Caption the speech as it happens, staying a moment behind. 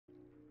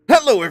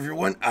Hello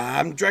everyone,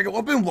 I'm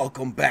DragonWhop and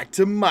welcome back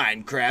to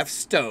Minecraft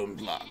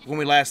StoneBlock. When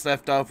we last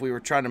left off, we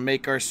were trying to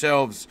make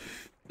ourselves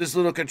this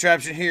little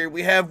contraption here.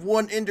 We have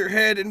one ender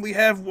head and we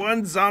have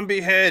one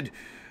zombie head.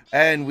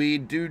 And we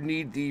do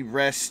need the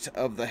rest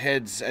of the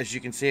heads. As you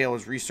can see, I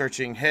was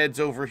researching heads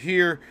over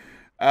here.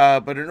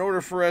 But in order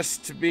for us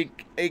to be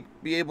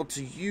able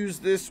to use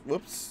this,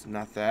 whoops,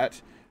 not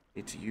that.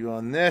 Need to use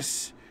on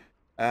this.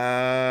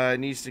 It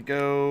needs to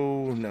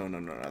go, no,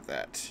 not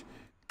that.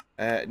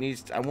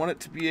 I want it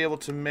to be able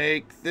to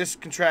make this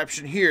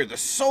contraption here, the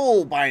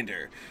soul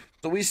binder.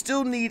 So we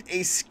still need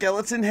a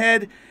skeleton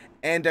head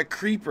and a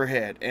creeper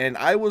head. And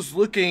I was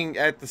looking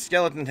at the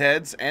skeleton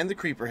heads and the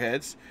creeper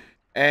heads,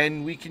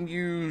 and we can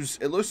use,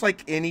 it looks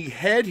like any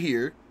head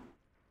here,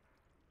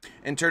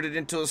 and turn it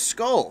into a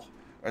skull,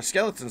 a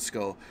skeleton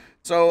skull.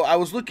 So I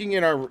was looking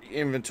in our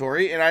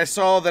inventory, and I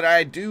saw that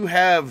I do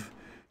have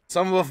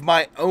some of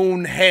my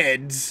own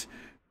heads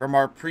from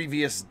our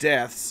previous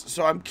deaths.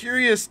 So I'm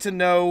curious to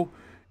know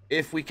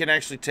if we can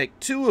actually take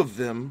two of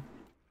them.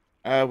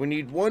 We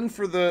need one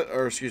for the,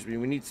 or excuse me,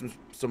 we need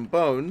some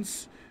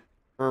bones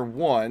for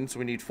one. So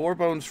we need 4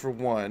 bones for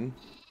one.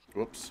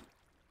 Whoops.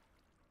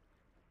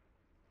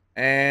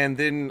 And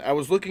then I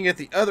was looking at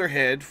the other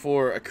head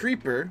for a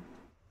creeper.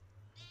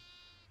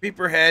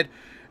 Creeper head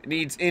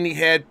needs any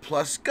head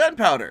plus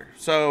gunpowder.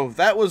 So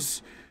that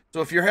was,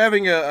 so if you're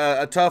having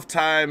a tough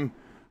time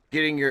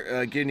getting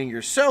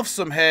yourself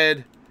some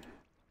head,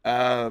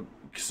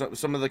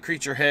 some of the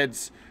creature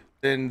heads,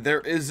 then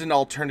there is an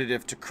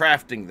alternative to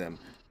crafting them.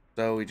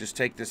 So we just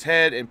take this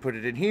head and put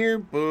it in here,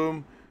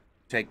 boom.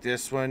 Take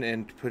this one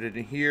and put it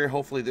in here.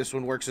 Hopefully this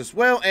one works as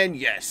well. And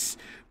yes,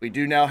 we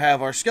do now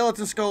have our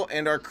skeleton skull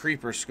and our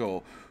creeper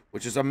skull,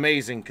 which is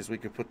amazing because we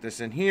could put this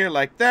in here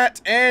like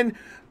that. And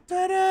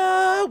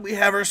ta-da! We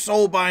have our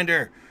soul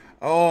binder.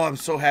 Oh, I'm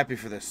so happy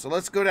for this. So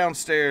let's go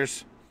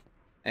downstairs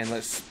and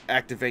let's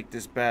activate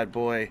this bad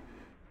boy.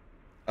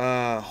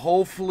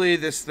 Hopefully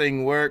this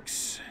thing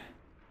works.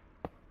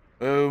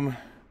 Boom.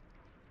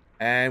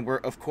 And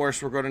of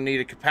course we're going to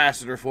need a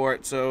capacitor for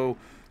it. So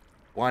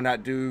why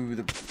not do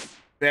the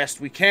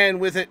best we can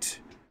with it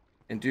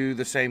and do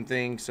the same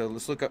thing. So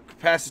let's look up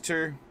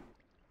capacitor.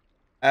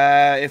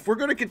 If we're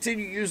going to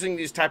continue using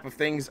these type of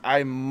things,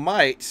 I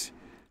might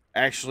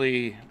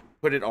actually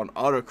put it on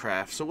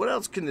autocraft. So what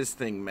else can this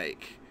thing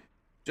make?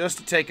 Just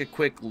to take a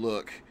quick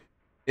look.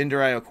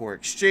 Ender IO core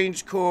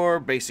exchange core,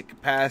 basic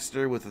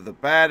capacitor with the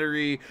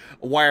battery,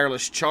 a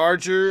wireless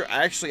charger.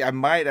 I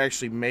might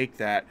actually make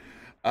that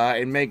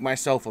and make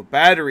myself a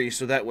battery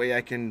so that way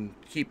I can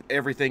keep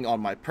everything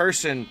on my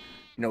person,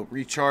 you know,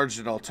 recharged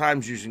at all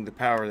times using the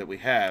power that we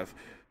have.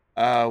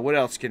 What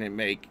else can it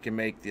make? It can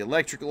make the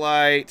electric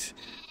light,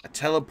 a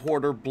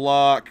teleporter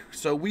block.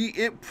 So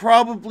it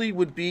probably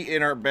would be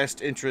in our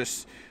best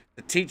interest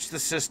to teach the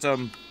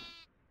system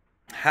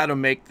how to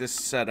make this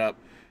setup.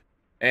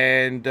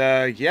 And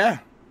yeah,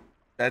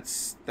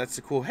 that's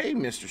a cool. Hey,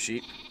 Mr.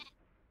 Sheep.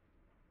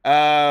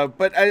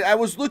 But I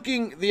was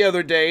looking the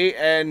other day,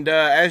 and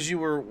as you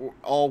were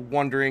all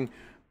wondering,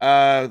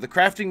 the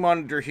crafting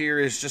monitor here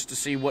is just to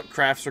see what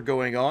crafts are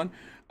going on.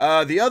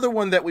 The other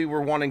one that we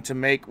were wanting to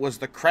make was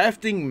the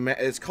crafting.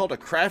 It's called a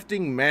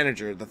crafting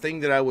manager. The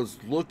thing that I was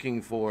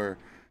looking for.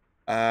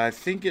 I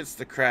think it's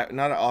the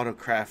not an auto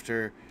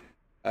crafter.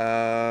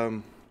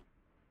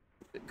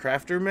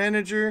 Crafter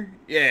manager?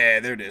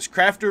 Yeah, there it is.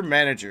 Crafter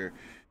manager.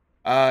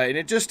 And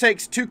it just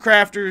takes 2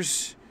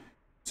 crafters.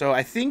 So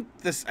I think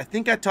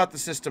I taught the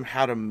system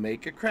how to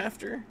make a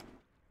crafter.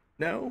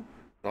 No?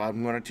 So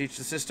I'm going to teach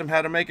the system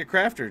how to make a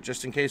crafter,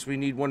 just in case we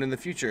need one in the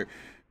future.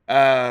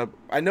 I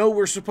know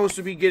we're supposed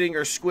to be getting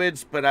our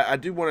squids, but I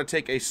do want to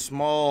take a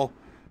small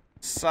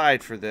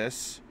side for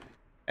this.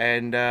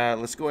 And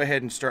let's go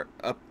ahead and start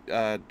up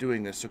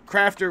doing this. So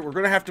crafter, we're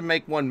going to have to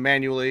make one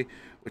manually,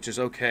 which is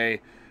okay.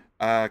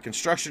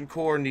 Construction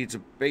core needs a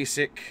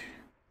basic.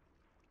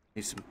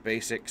 Needs some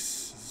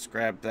basics. Let's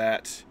grab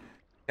that.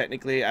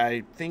 Technically,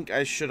 I think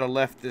I should have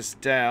left this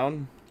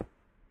down.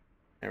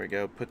 There we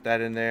go. Put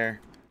that in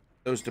there.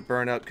 Those to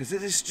burn up because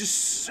it is just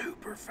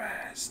super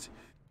fast.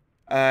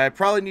 I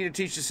probably need to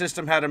teach the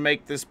system how to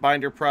make this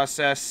binder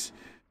process.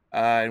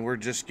 And we're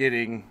just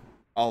getting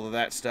all of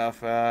that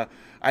stuff.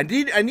 I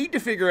need to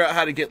figure out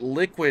how to get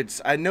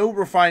liquids. I know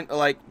refined,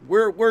 like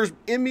where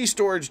ME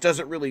storage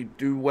doesn't really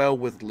do well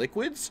with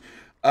liquids.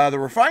 The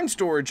refined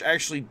storage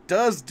actually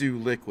does do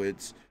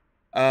liquids.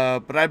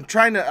 But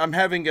I'm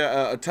having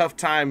a tough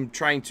time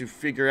trying to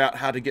figure out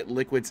how to get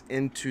liquids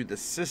into the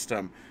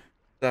system.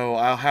 So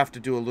I'll have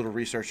to do a little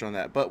research on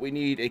that. But we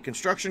need a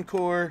construction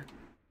core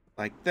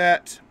like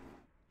that.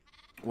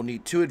 We'll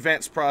need 2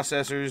 advanced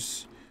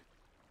processors.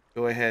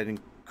 Go ahead and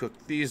cook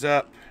these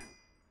up.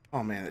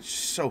 Oh man, it's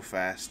so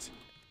fast.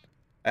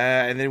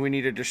 And then we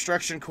need a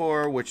destruction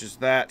core, which is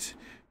that.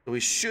 So we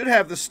should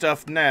have the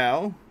stuff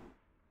now.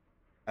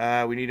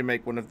 We need to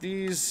make one of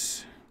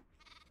these.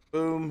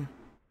 Boom.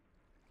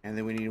 And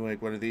then we need to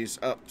make one of these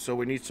up. So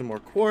we need some more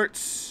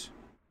quartz.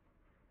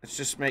 Let's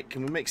just make,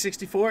 can we make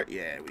 64?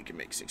 Yeah, we can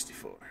make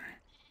 64.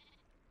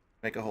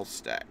 Make a whole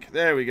stack.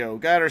 There we go.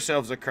 Got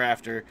ourselves a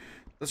crafter.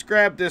 Let's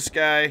grab this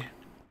guy.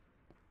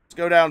 Let's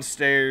go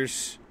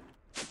downstairs.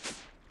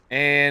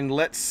 And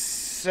let's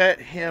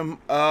set him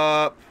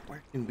up.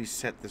 Where can we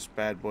set this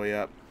bad boy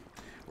up?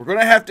 We're going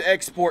to have to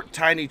export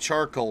tiny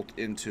charcoal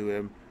into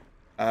him.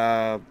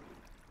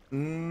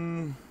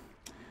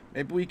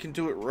 Maybe we can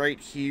do it right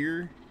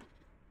here.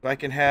 So I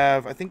can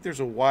have... I think there's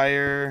a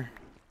wire.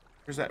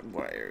 Where's that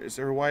wire? Is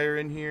there a wire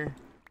in here?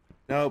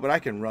 No, but I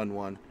can run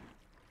one.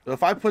 So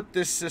if I put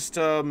this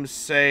system,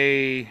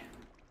 say,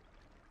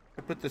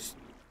 I put this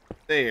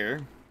there,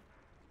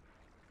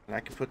 and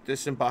I can put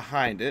this in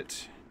behind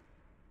it.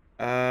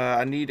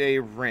 I need a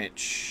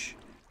wrench.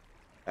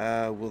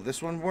 Will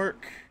this one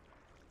work?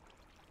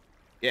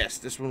 Yes,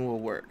 this one will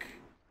work.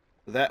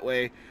 So that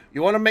way,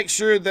 you want to make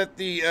sure that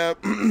the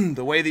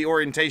the way the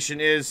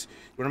orientation is,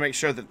 you want to make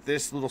sure that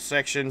this little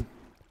section,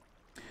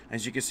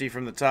 as you can see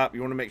from the top,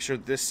 you want to make sure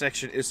this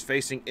section is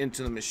facing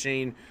into the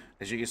machine.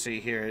 As you can see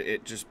here,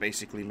 it just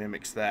basically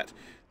mimics that.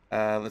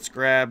 Let's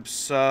grab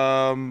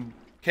some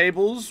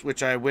cables,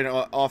 which I went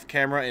off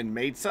camera and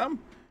made some.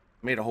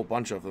 Made a whole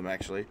bunch of them,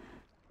 actually.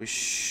 We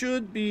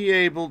should be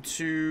able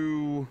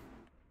to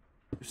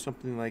do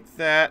something like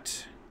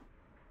that.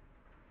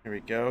 There we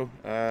go.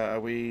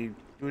 Are we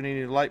doing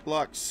any light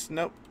blocks?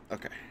 Nope.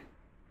 Okay.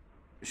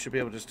 We should be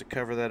able just to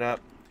cover that up.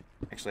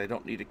 Actually, I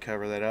don't need to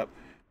cover that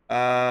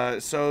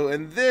up. So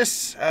in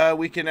this,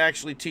 we can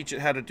actually teach it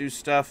how to do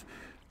stuff.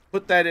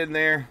 Put that in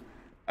there.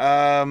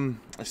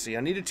 Let's see.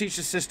 I need to teach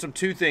the system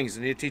two things.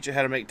 I need to teach it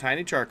how to make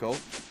tiny charcoal.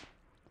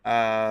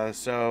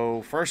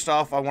 So first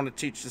off, I want to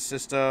teach the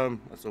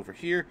system. That's over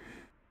here.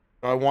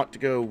 So I want to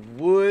go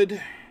wood.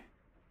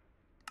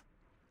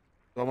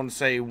 So I want to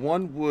say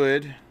 1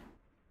 wood. I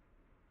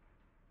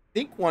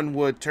think 1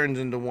 wood turns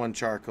into 1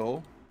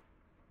 charcoal.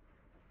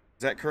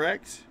 Is that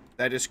correct?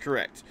 That is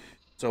correct.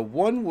 So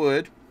 1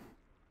 wood.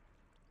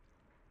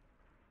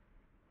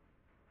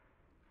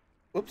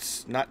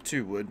 Whoops, not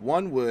 2 wood.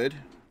 1 wood.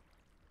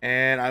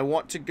 And I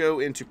want to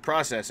go into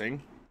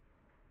processing.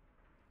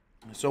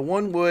 So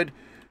 1 wood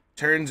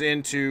turns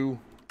into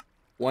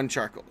 1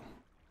 charcoal.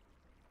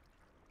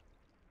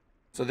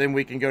 So then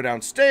we can go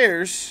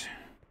downstairs.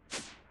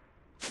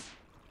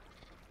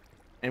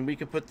 And we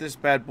can put this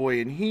bad boy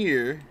in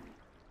here.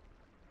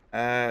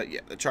 Yeah,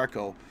 the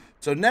charcoal.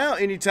 So now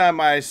anytime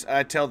I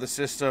tell the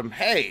system,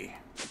 hey.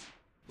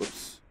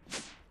 Whoops.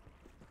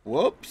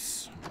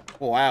 Whoops.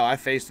 Oh, wow, I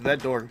faced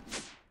that door.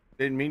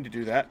 Didn't mean to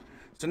do that.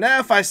 So now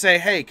if I say,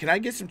 hey, can I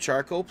get some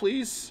charcoal,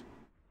 please?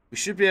 We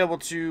should be able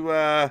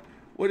to,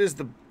 what is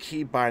the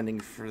key binding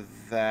for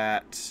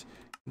that?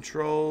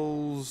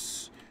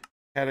 Controls,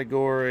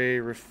 category,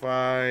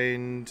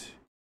 refined,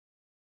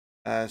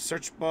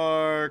 search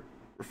bar,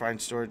 refined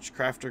storage,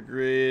 crafter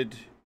grid.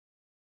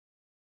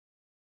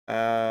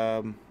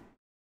 It's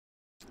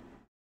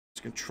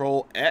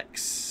Control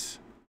X.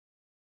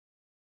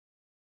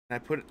 Can I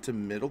put it to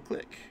middle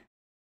click?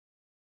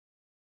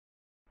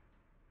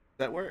 Does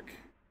that work?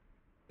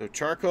 So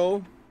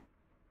charcoal.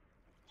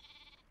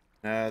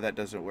 No, that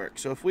doesn't work.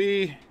 So if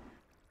we're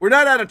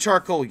not out of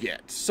charcoal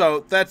yet.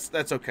 So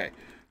that's okay.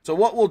 So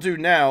what we'll do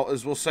now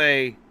is we'll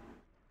say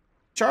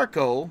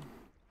charcoal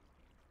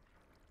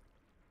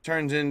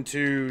turns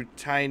into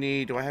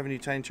tiny. Do I have any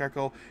tiny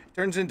charcoal? It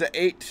turns into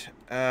 8.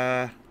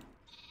 I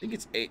think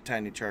it's 8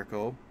 tiny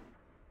charcoal.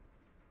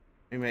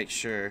 Let me make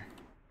sure.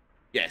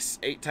 Yes,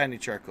 8 tiny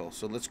charcoal.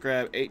 So let's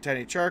grab 8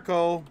 tiny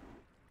charcoal.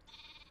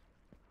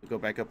 We'll go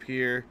back up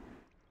here.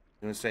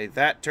 I'm going to say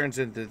that turns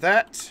into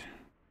that.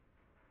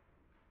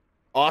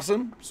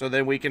 Awesome. So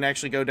then we can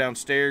actually go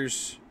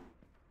downstairs.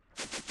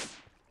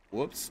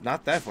 Whoops,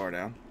 not that far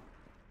down.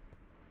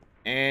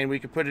 And we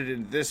can put it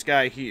in this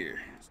guy here.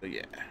 So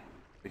yeah.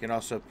 We can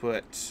also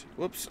put...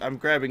 Whoops, I'm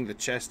grabbing the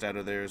chest out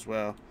of there as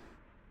well.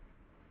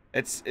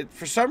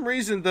 For some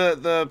reason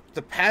the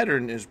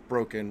pattern is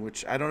broken,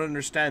 which I don't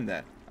understand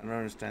that. I don't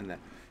understand that.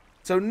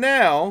 So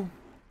now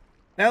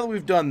that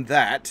we've done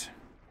that,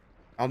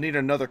 I'll need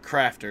another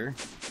crafter.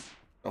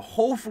 So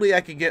hopefully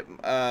I can get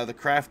the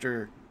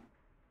crafter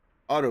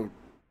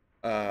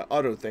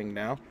auto thing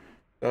now.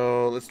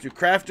 So let's do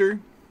crafter.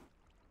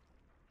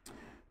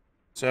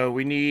 So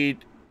we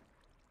need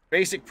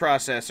basic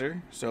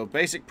processor. So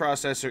basic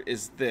processor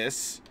is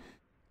this.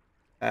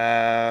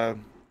 I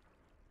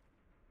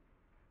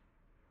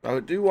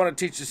do want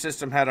to teach the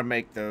system how to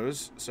make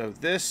those. So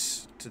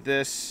this to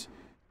this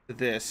to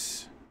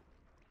this.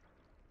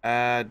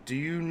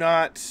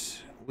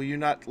 Will you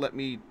not let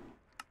me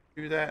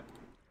do that?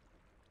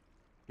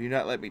 Will you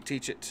not let me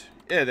teach it?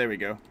 Yeah, there we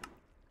go.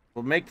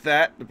 We'll make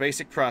that the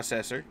basic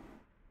processor.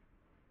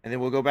 And then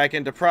we'll go back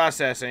into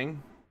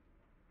processing.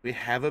 We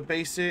have a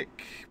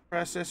basic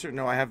processor?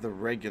 No, I have the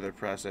regular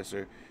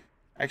processor.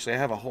 Actually, I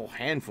have a whole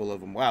handful of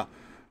them. Wow.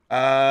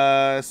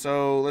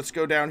 So let's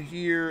go down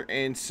here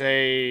and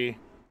say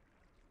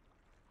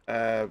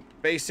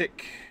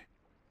basic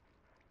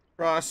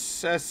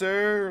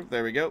processor.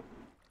 There we go.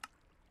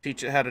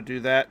 Teach it how to do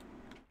that.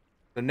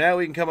 So now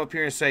we can come up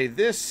here and say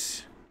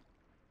this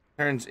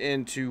turns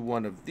into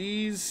one of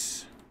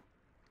these.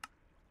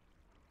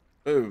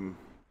 Boom.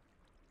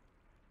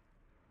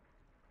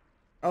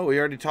 Oh, we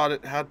already taught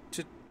it how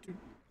to do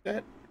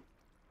that?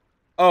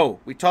 Oh,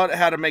 we taught it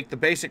how to make the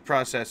basic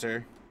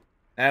processor.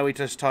 Now we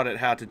just taught it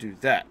how to do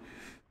that.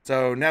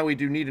 So now we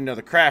do need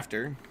another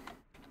crafter.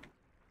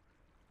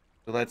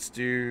 So let's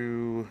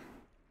do...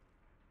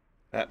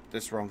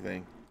 this wrong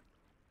thing.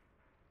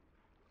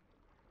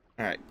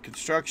 Alright,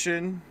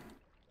 construction.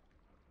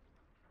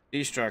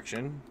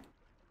 Destruction.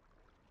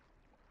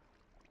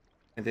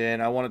 And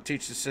then I want to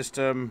teach the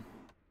system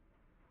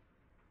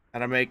how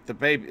to make the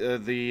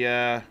baby...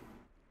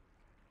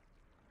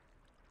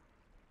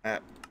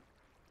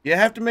 you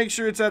have to make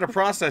sure it's at a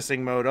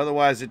processing mode,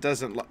 otherwise it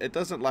doesn't like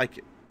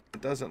it.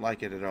 It doesn't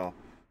like it at all.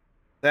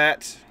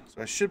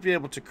 So I should be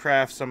able to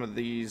craft some of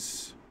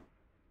these.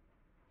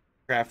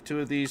 Craft 2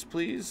 of these,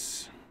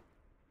 please.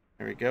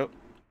 There we go.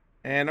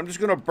 And I'm just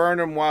gonna burn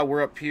them while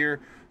we're up here.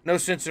 No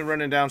sense in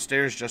running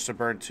downstairs just to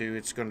burn 2.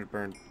 It's gonna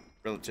burn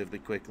relatively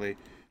quickly.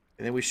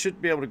 And then we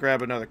should be able to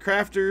grab another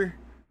crafter,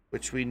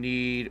 which we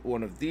need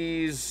one of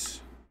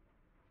these,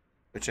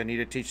 which I need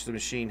to teach the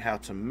machine how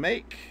to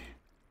make.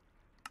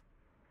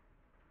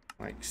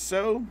 Like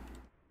so.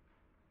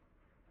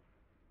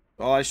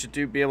 All I should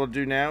be able to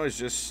do now is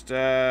just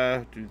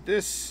do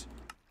this,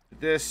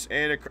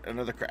 and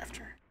another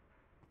crafter.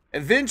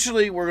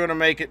 Eventually, we're gonna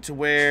make it to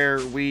where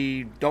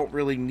we don't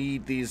really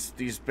need these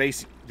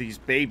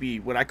baby,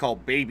 what I call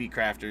baby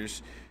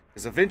crafters,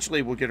 because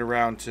eventually we'll get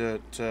around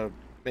to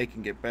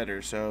making it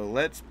better. So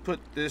let's put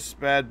this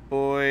bad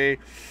boy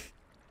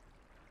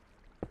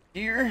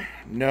here.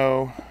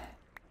 No,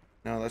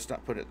 let's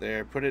not put it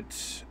there. Put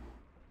it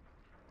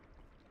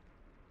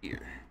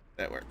here.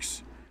 That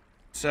works.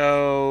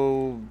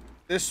 So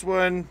this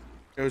one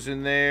goes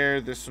in there.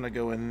 This one I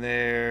go in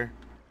there.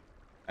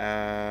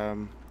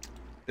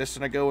 This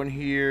one I go in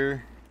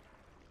here.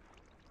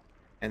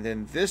 And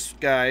then this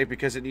guy,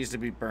 because it needs to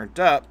be burnt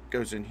up,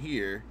 goes in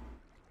here.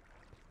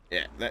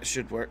 Yeah, that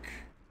should work.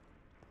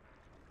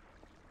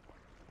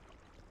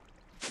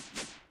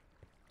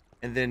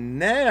 And then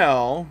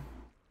now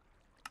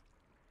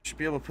should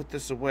be able to put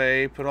this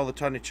away, put all the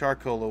tiny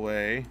charcoal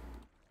away.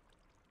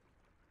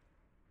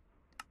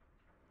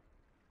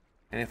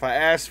 And if I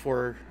ask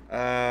for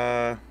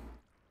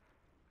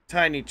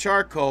tiny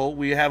charcoal,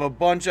 we have a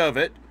bunch of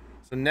it.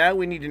 So now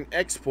we need an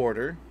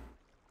exporter,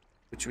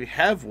 which we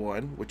have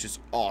one, which is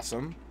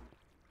awesome.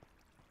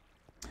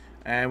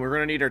 And we're going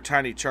to need our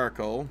tiny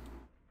charcoal.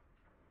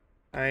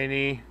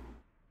 Tiny.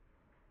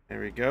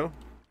 There we go.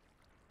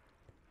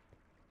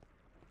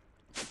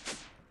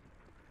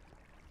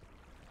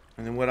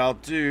 And then what I'll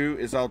do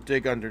is I'll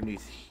dig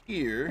underneath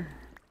here.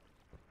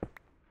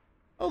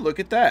 Oh, look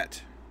at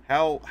that.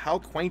 How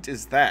quaint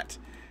is that?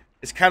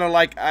 It's kind of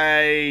like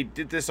I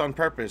did this on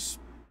purpose,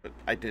 but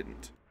I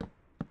didn't.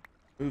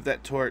 Move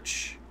that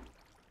torch.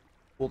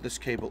 Pull this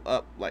cable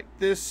up like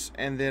this,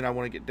 and then I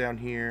want to get down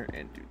here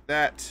and do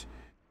that.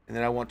 And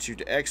then I want you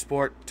to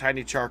export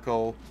tiny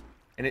charcoal,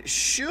 and it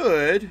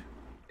should...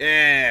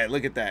 Yeah,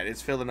 look at that.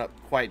 It's filling up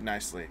quite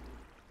nicely.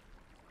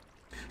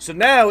 So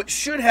now it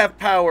should have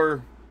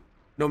power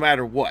no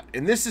matter what.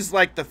 And this is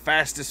like the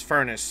fastest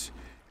furnace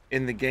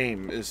in the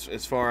game,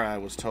 as far as I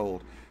was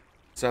told.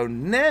 So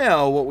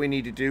now what we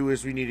need to do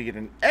is we need to get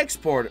an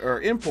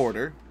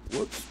importer.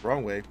 Whoops,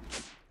 wrong way.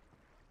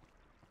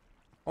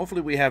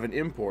 Hopefully we have an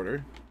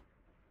importer.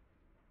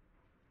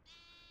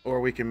 Or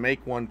we can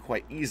make one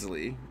quite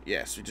easily.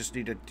 Yes, we just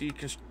need a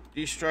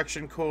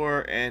destruction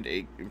core and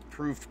a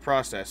improved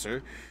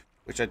processor,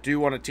 which I do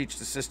want to teach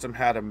the system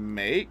how to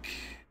make.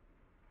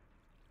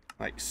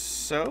 Like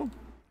so.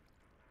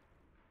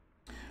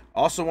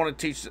 Also want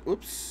to teach...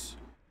 Oops.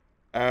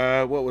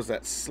 What was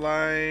that?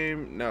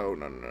 Slime? No.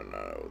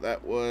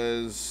 That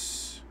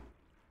was...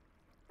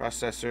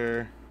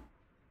 processor.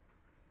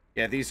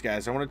 Yeah, these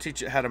guys. I want to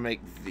teach it how to make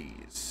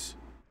these.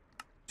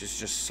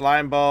 Just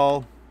slime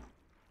ball.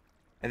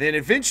 And then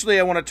eventually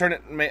I want to turn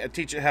it,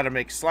 teach it how to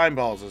make slime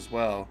balls as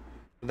well.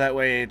 That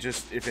way,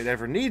 if it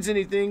ever needs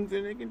anything,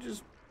 then it can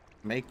just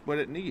make what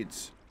it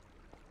needs.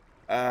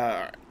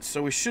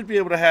 So we should be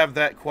able to have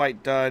that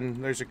quite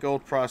done. There's a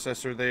gold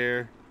processor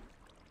there.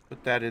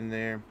 Put that in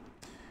there.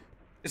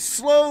 It's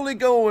slowly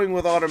going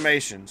with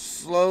automation.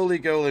 Slowly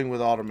going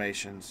with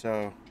automation.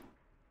 So,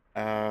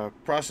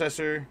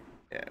 processor.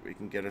 Yeah, we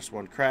can get us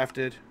one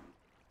crafted.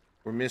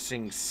 We're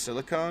missing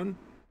silicone.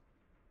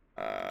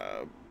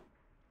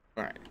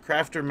 Alright,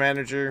 crafter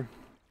manager.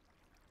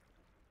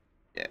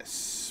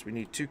 Yes, we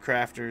need 2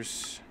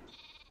 crafters.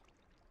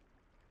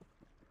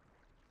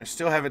 I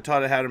still haven't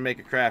taught it how to make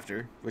a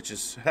crafter, which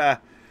is...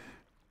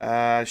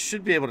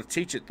 should be able to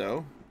teach it,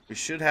 though. We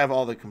should have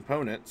all the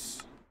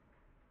components.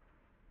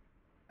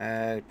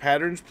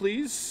 Patterns,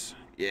 please.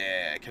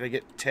 Yeah, can I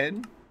get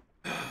 10?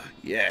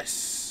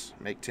 Yes,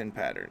 make 10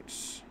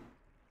 patterns.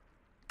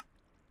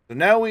 So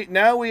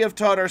now we have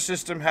taught our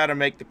system how to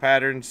make the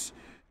patterns.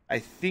 I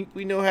think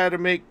we know how to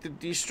make the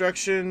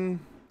destruction.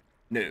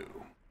 No.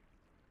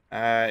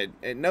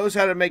 It knows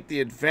how to make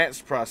the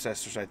advanced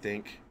processors, I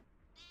think.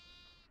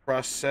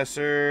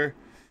 Processor.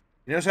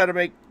 It knows how to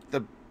make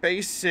the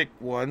basic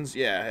ones.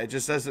 Yeah, it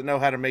just doesn't know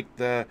how to make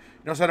the...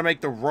 It knows how to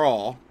make the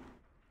raw.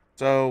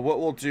 So what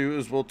we'll do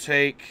is we'll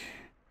take...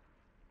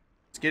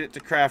 Let's get it to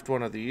craft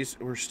one of these.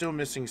 We're still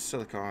missing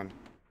silicon.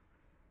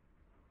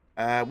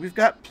 We've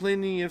got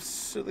plenty of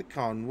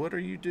silicon. What are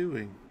you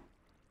doing?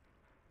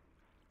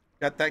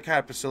 Got that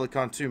kind of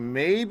silicon too.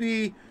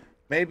 Maybe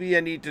I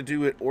need to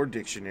do it or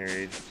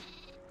dictionary.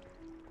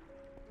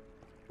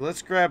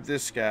 Let's grab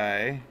this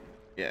guy.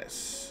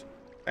 Yes.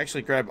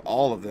 Actually grab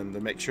all of them to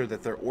make sure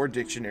that they're or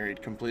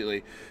dictionaried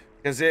completely.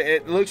 Because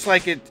it looks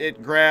like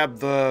it grabbed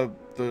the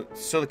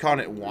silicon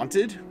it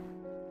wanted.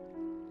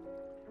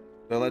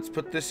 So let's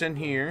put this in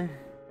here.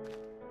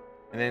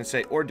 And then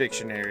say or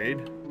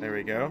dictionaried. There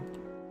we go.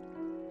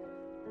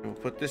 And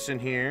we'll put this in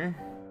here.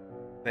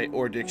 Say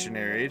or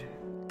dictionaried.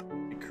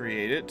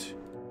 Create it.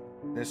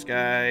 This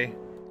guy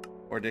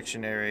or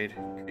dictionaried.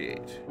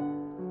 Create.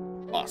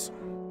 Awesome.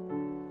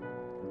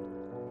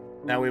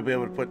 Now we'll be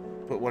able to put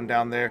one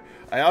down there.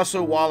 I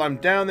also, while I'm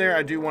down there,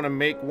 I do want to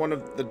make one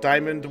of the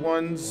diamond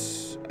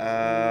ones.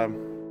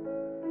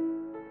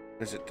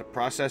 Is it the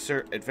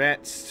processor?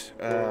 Advanced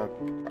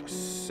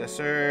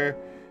processor.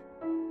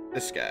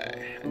 This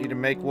guy. I need to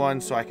make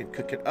one so I can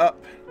cook it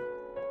up.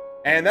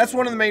 And that's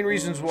one of the main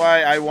reasons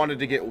why I wanted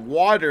to get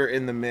water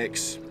in the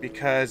mix,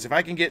 because if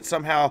I can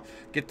somehow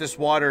get this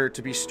water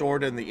to be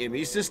stored in the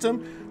ME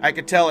system, I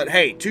could tell it,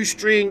 hey, 2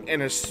 string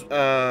and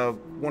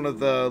one of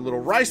the little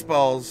rice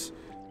balls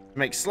to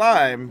make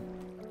slime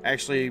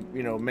actually,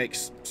 you know,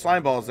 makes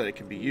slime balls that it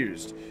can be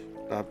used.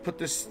 Put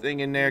this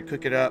thing in there,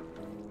 cook it up.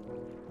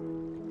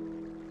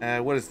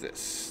 What is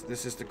this?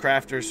 This is the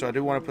crafter, so I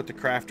do want to put the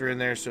crafter in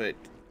there so it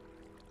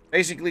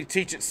basically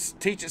teach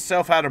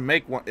itself how to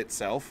make one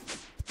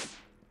itself.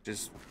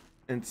 Just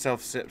in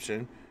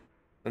self-deception.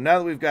 So now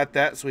that we've got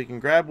that, so we can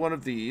grab one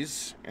of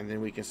these, and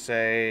then we can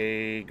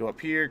say, go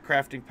up here,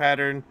 crafting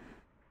pattern.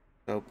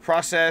 So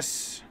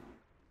process,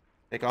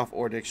 take off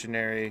or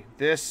dictionary.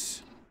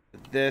 This.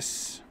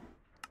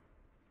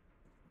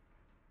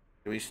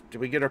 Did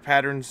we get our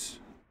patterns?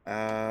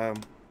 Yeah,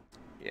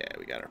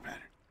 we got our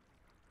pattern.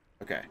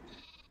 Okay.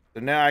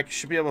 So now I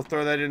should be able to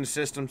throw that in the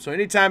system. So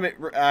anytime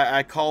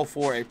I call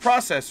for a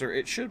processor,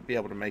 it should be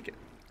able to make it.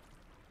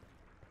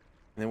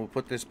 And then we'll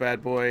put this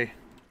bad boy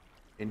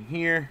in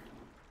here.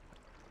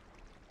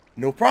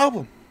 No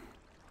problem.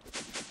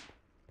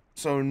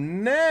 So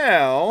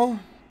now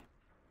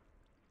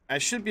I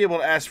should be able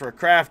to ask for a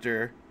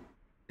crafter.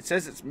 It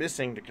says it's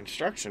missing the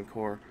construction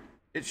core.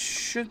 It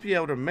should be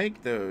able to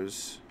make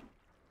those.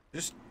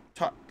 Just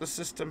taught the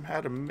system how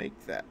to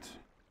make that.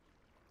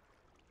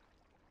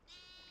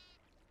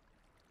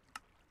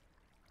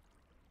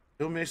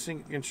 Still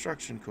missing a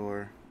construction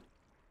core.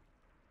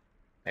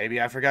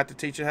 Maybe I forgot to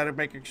teach it how to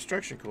make a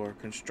construction core.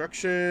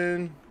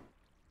 Construction.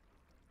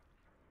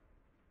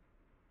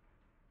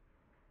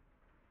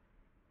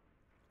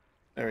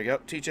 There we go.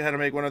 Teach it how to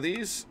make one of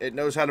these. It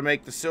knows how to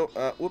make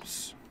the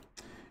whoops.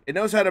 It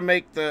knows how to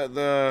make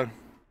the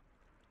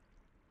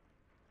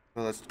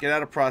well, let's get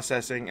out of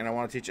processing, and I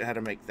want to teach it how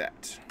to make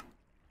that.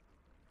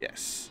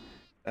 Yes.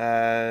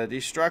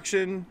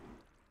 Destruction.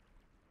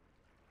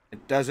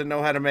 It doesn't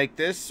know how to make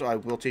this, so I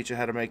will teach it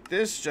how to make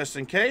this just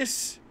in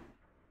case.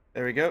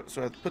 There we go.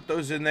 So I put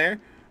those in there.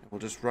 We'll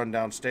just run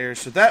downstairs.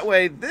 So that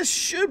way, this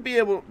should be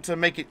able to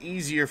make it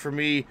easier for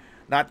me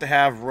not to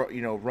have,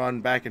 you know, run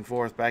back and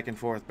forth, back and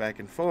forth, back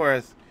and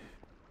forth.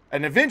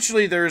 And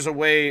eventually, there's a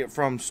way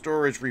from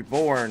Storage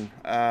Reborn,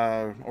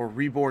 or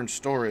Reborn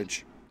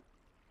Storage.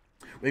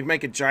 We can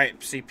make a giant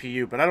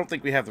CPU, but I don't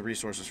think we have the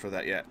resources for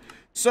that yet.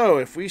 So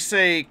if we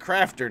say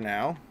crafter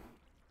now,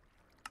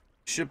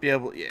 should be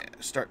able, yeah,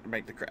 start to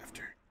make the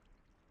crafter.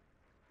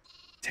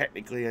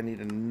 Technically, I need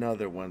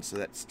another one, so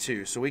that's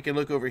 2. So we can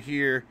look over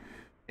here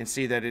and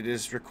see that it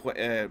is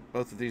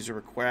both of these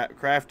are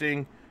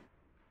crafting.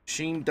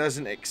 Machine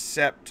doesn't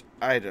accept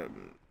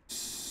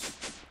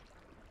items.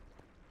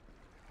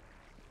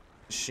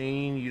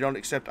 Machine, you don't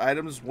accept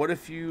items. What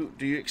if do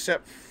you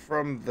accept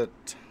from the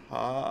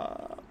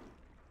top?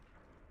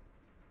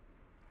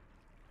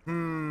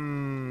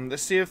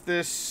 Let's see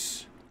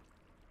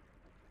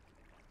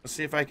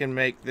if I can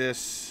make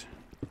this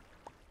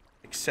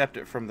accept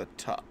it from the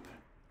top.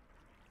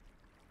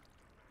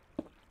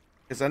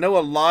 Because I know a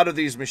lot of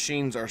these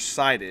machines are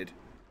sided.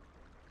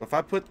 If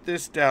I put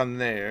this down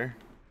there,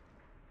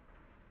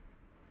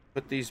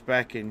 put these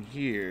back in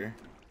here,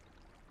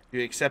 do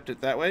you accept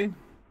it that way?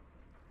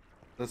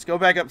 Let's go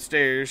back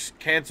upstairs,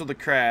 cancel the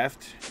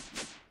craft.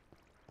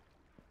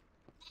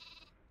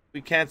 We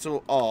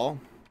cancel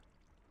all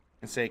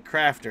and say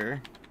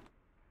crafter.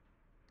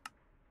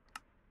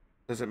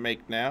 Does it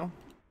make now?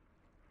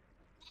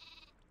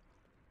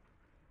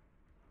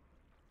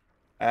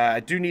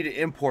 I do need an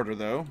importer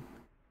though.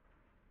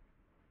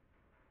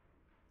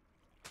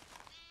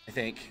 I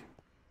think.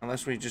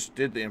 Unless we just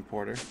did the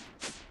importer.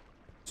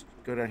 Let's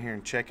go down here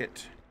and check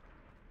it.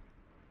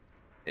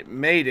 It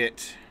made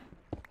it.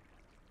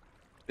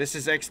 This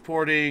is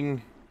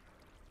exporting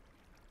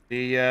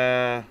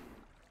the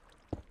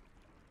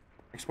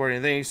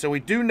exporting things. So we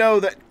do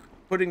know that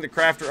putting the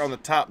crafter on the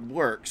top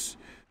works.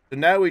 So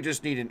now we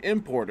just need an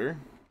importer.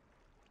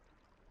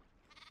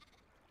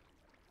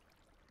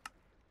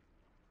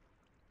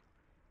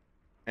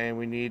 And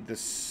we need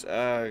this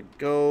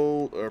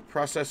gold or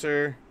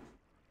processor.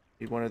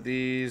 Need one of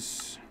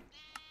these.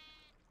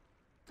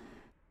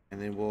 And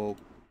then we'll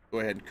go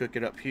ahead and cook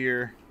it up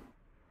here.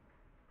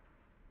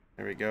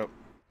 There we go.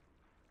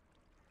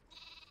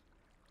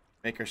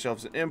 Make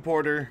ourselves an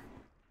importer.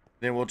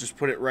 Then we'll just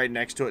put it right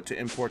next to it to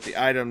import the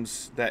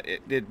items that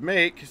it did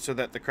make so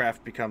that the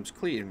craft becomes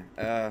clean.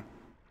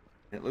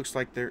 It looks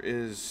like there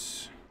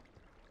is...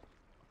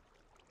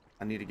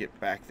 I need to get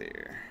back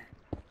there.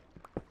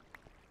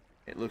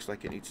 It looks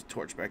like it needs a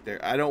torch back there.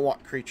 I don't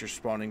want creatures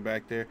spawning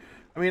back there.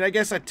 I mean, I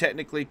guess I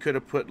technically could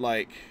have put,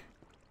 like,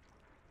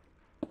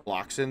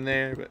 blocks in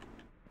there, but...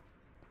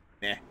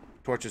 nah,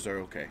 torches are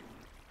okay.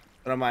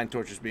 I don't mind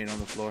torches being on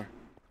the floor.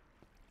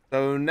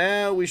 So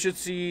now we should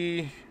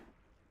see...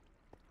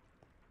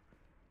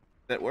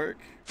 that work?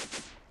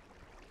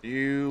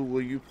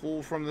 Will you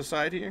pull from the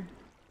side here?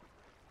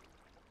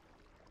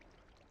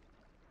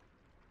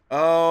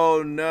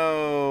 Oh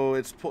no,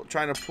 it's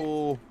trying to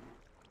pull.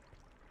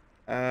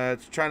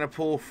 It's trying to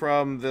pull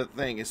from the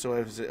thing. So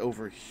is it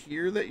over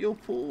here that you'll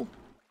pull?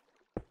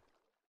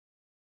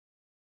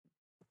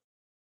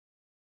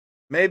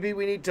 Maybe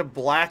we need to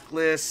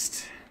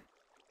blacklist.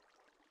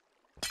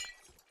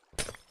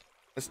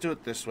 Let's do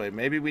it this way.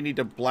 Maybe we need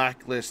to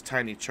blacklist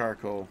tiny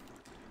charcoal.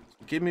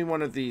 Give me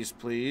one of these,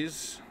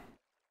 please.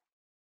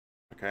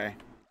 Okay.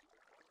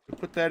 We'll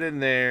put that in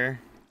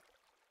there.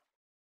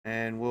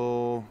 And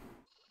we'll...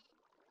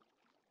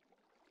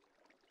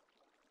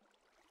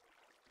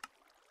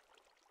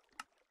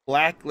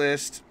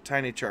 blacklist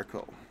tiny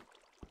charcoal.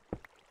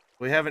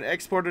 We have an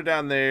exporter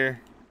down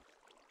there.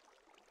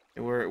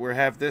 And we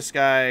have this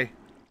guy.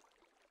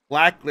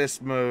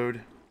 Blacklist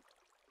mode.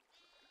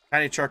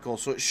 Tiny charcoal.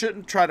 So it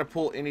shouldn't try to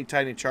pull any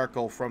tiny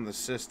charcoal from the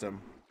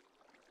system.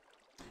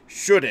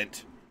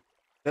 Shouldn't.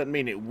 Doesn't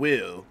mean it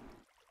will.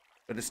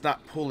 But it's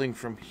not pulling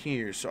from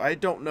here. So I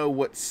don't know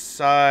what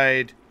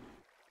side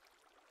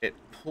it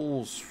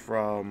pulls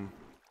from.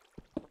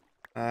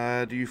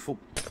 Do you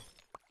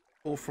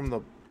pull from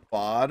the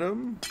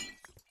bottom?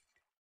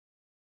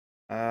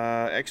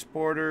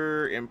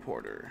 Exporter,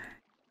 importer.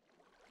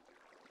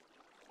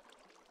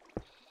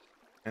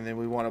 And then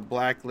we want to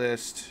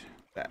blacklist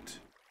that.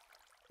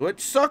 So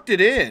it sucked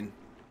it in.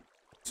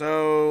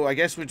 So I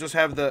guess we just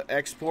have the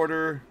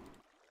exporter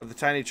of the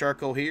tiny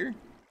charcoal here.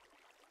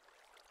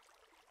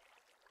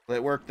 Will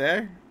it work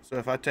there? So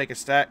if I take a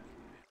stack,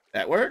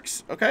 that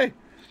works. Okay.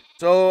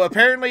 So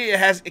apparently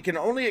it can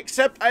only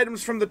accept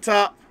items from the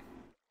top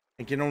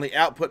and can only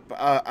output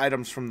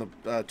items from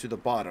the to the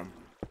bottom,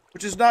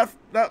 which is not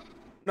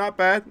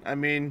bad. I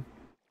mean,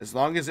 as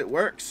long as it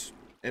works,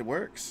 it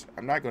works.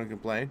 I'm not going to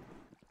complain.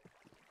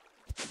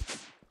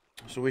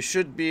 So we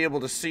should be able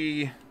to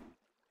see.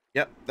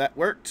 Yep, that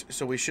worked.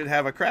 So we should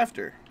have a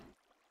crafter.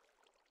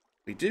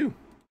 We do.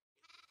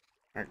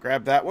 All right,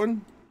 grab that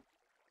one.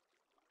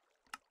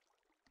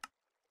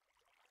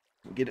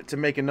 Get it to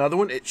make another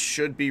one. It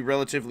should be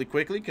relatively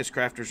quickly because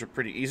crafters are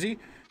pretty easy.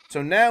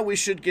 So now we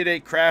should get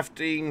a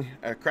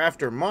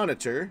crafter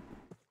monitor.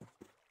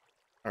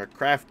 Or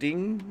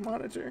crafting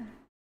monitor.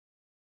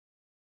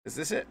 Is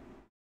this it?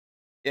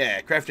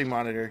 Yeah, crafting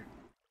monitor.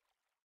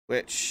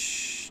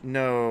 Which,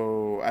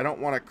 no, I don't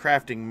want a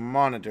crafting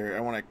monitor.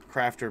 I want a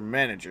crafter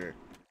manager.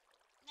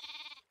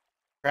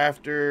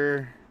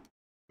 Crafter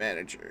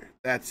manager.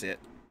 That's it.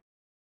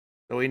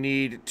 So we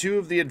need 2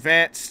 of the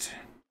advanced.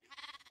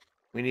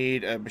 We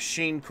need a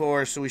machine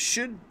core. So we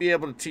should be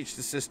able to teach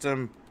the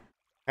system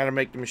how to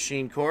make the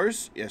machine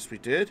cores. Yes, we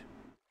did.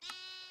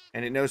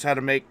 And it knows how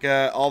to make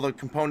all the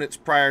components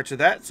prior to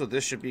that. So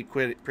this should be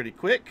pretty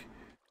quick.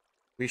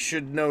 We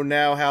should know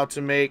now how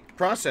to make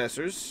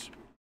processors.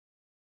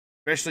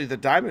 Especially the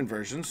diamond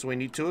version. So we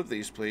need 2 of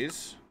these,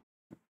 please.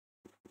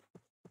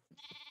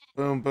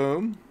 Boom,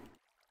 boom.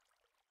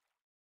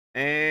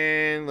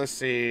 And let's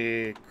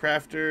see.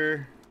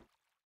 Crafter.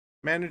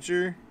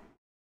 Manager.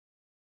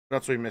 What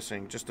else are we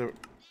missing? Just the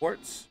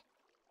quartz.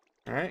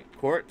 Alright,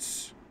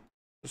 quartz.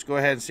 Let's go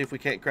ahead and see if we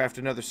can't craft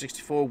another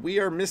 64. We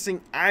are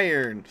missing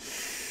iron.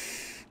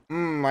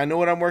 I know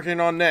what I'm working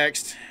on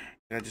next.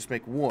 Can I just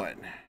make 1?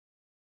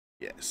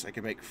 Yes, I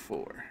can make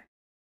 4.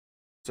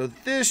 So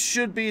this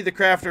should be the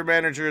crafter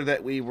manager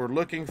that we were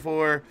looking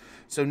for.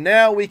 So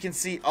now we can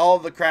see all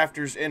the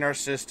crafters in our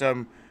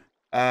system.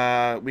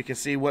 We can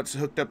see what's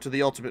hooked up to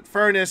the ultimate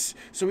furnace.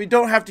 So we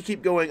don't have to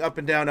keep going up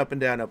and down, up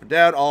and down, up and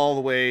down, all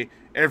the way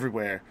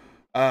everywhere.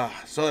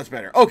 So that's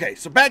better. Okay,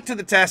 so back to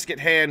the task at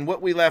hand.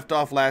 What we left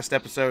off last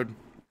episode.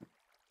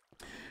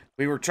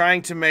 We were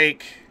trying to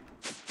make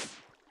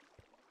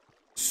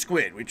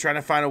squid. We're trying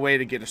to find a way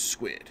to get a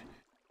squid.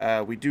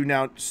 We do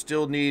now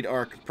still need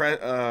our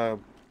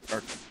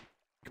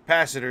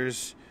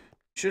capacitors.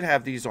 Should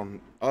have these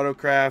on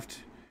autocraft.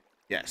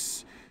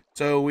 Yes.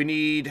 So we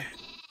need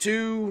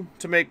 2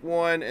 to make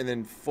 1 and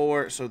then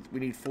 4. So we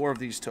need 4 of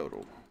these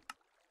total.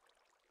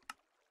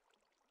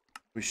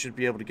 We should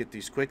be able to get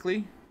these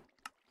quickly.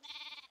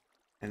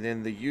 And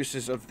then the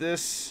uses of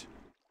this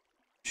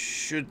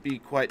should be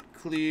quite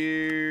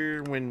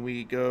clear when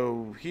we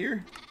go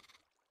here.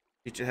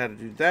 Teach you how to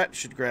do that.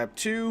 Should grab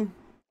 2.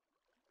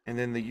 And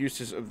then the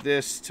uses of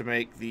this to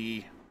make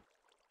the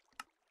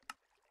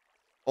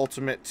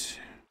ultimate...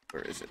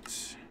 Where is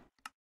it?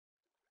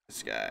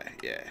 This guy,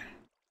 yeah.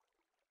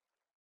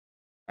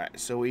 Alright,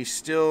 so we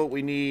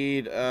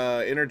need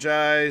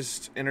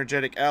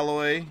energetic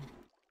alloy.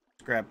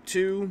 Let's grab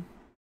 2.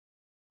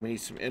 We need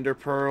some ender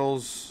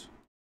pearls.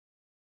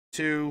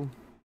 2.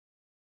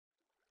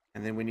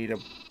 And then we need a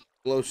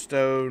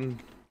glowstone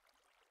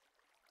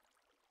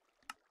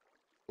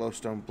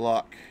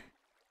block,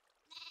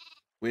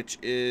 which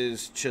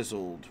is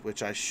chiseled,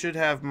 which I should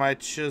have my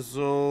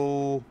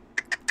chisel.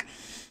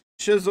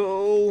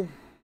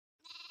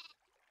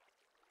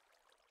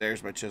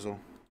 There's my chisel.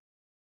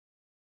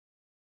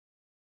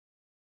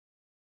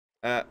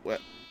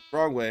 What?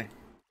 Wrong way.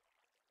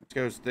 It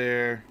goes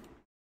there.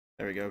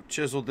 There we go.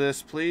 Chisel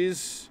this,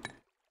 please.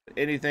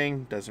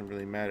 Anything, doesn't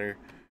really matter.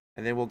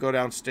 And then we'll go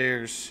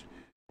downstairs.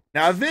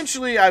 Now,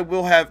 eventually, I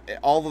will have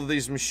all of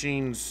these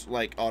machines,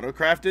 like,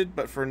 auto-crafted.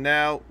 But for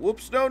now...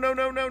 Whoops. No.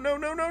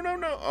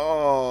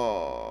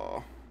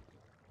 Oh.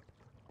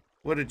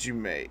 What did you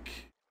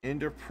make?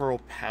 Ender Pearl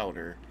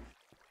Powder.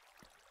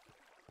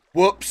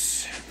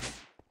 Whoops.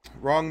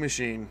 Wrong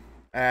machine.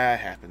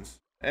 Happens.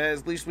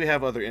 At least we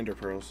have other Ender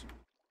Pearls.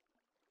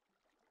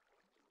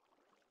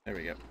 There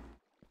we go.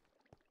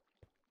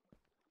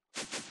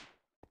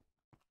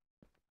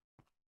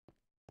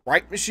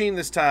 Right machine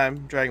this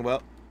time. Dragon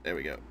Well. There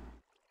we go.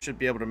 Should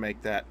be able to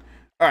make that.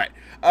 Alright.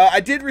 I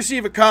did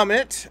receive a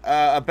comment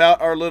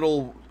about our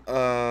little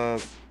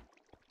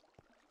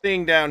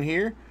thing down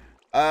here.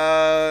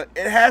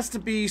 It has to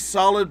be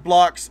solid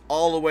blocks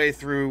all the way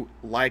through,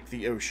 like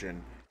the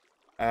ocean.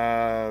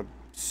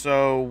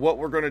 So what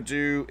we're going to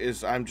do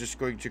is I'm just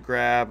going to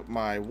grab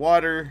my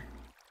water.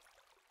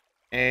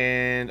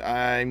 And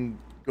I'm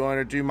going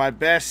to do my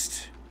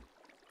best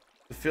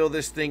to fill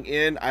this thing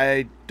in.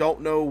 I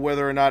don't know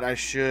whether or not I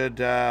should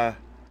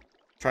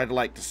try to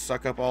like to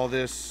suck up all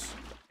this.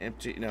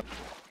 Empty, no,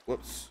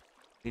 whoops.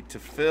 Need to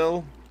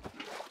fill.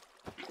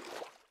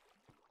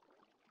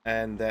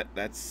 And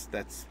that's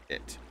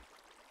it.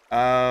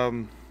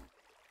 I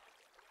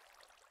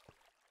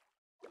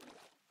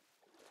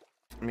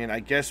mean,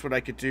 I guess what I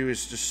could do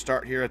is just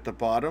start here at the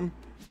bottom.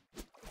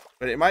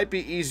 But it might be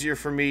easier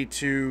for me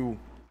to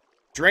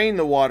drain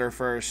the water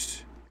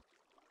first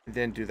and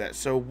then do that.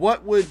 So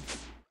what would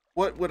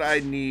I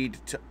need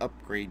to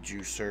upgrade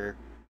you, sir?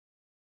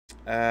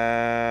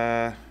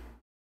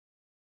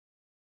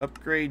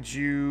 Upgrade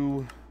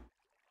you.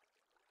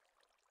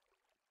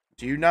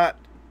 Do you not?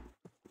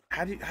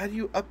 How do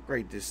you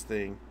upgrade this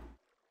thing?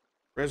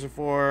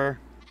 Reservoir.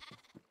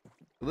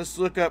 Let's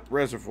look up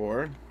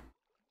reservoir.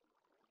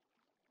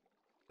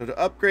 So to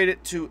upgrade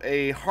it to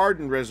a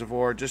hardened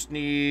reservoir, just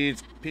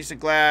needs a piece of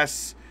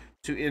glass,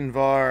 2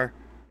 invar,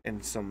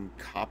 and some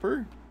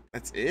copper.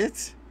 That's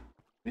it?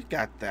 We've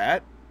got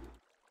that.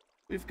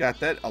 We've got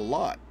that a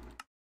lot.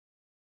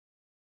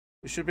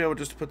 We should be able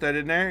just to put that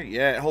in there.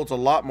 Yeah, it holds a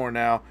lot more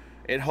now.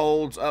 It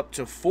holds up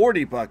to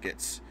 40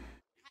 buckets.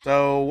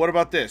 So what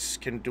about this?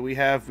 We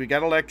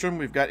got electrum,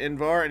 we've got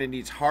invar, and it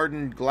needs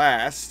hardened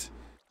glass.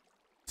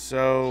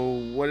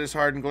 So what is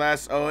hardened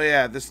glass? Oh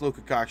yeah, this little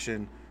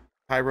concoction.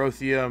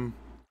 Pyrotheum.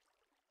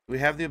 Do we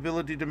have the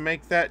ability to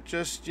make that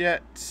just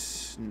yet?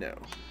 No.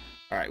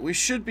 Alright, we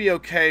should be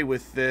okay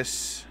with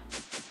this.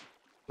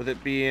 With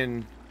it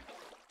being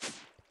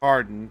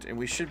hardened. And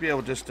we should be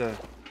able just to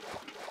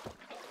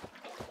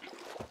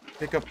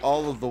pick up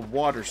all of the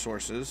water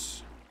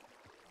sources.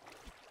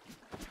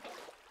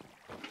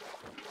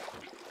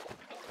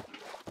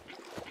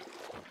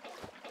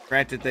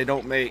 Granted, they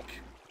don't make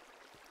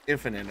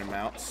infinite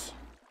amounts.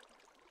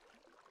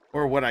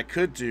 Or what I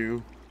could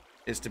do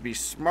is to be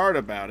smart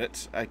about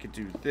it. I could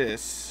do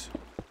this.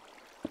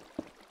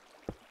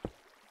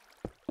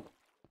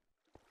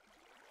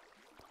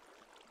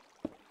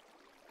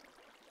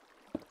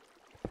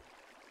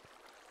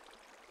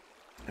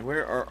 And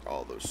where are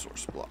all those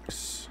source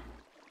blocks?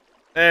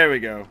 There we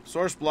go.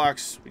 Source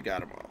blocks, we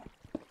got them all.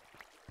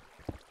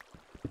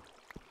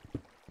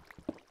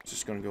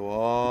 Just gonna go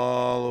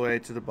all the way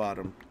to the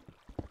bottom.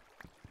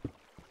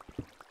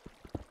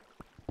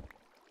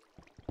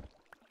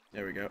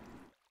 There we go.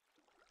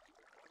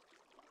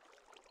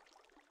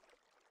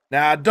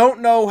 Now, I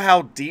don't know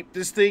how deep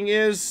this thing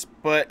is,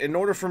 but in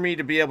order for me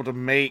to be able to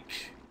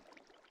make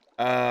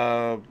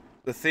the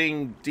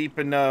thing deep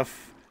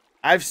enough,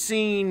 I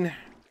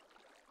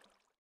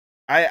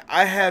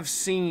have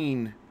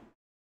seen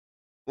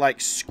like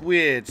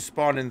squid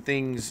spawning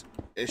things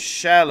as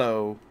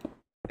shallow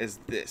as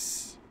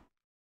this.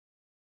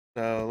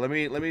 So let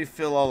me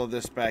fill all of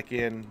this back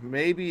in.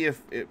 Maybe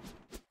if it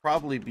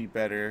probably be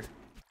better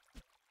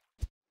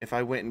if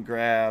I went and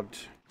grabbed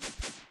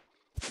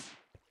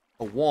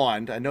a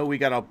wand. I know we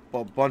got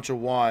a bunch of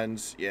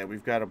wands. Yeah,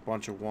 we've got a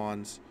bunch of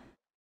wands.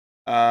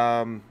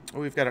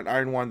 We've got an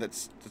iron wand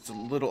that's a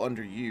little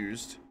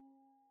underused.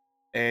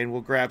 And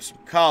we'll grab some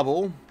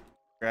cobble.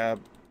 grab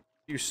a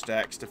few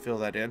stacks to fill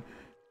that in.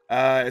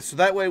 So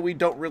that way we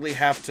don't really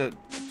have to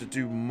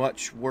do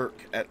much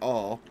work at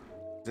all.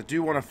 I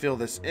do want to fill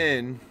this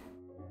in.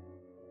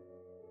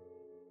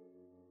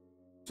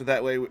 So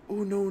that way we...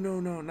 Oh, no, no,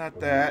 no, not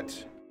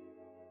that.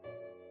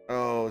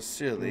 Oh,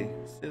 silly.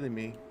 Silly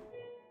me.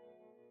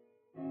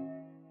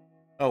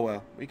 Oh,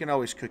 well. We can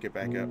always cook it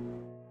back up.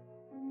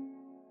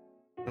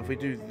 So if we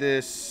do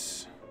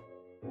this...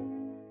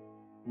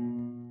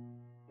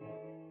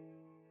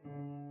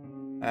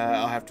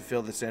 I'll have to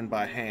fill this in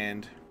by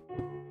hand.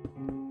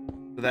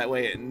 So that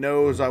way it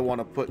knows I want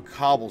to put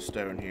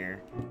cobblestone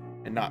here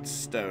and not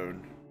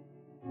stone.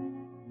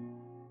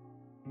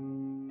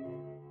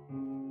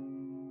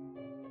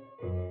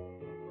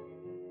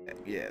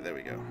 Yeah, there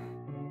we go.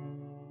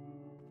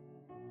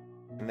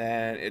 And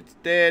then it's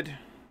dead.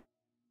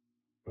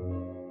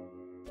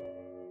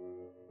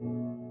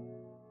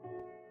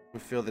 We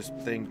fill this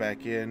thing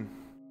back in.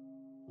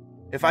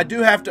 If I do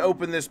have to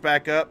open this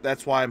back up,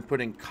 that's why I'm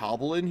putting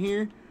cobble in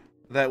here.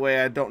 That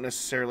way I don't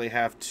necessarily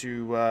have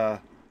to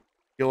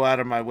go out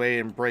of my way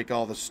and break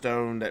all the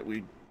stone that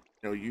we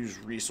use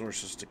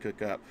resources to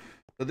cook up.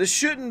 So this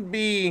shouldn't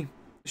be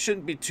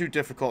too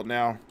difficult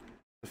now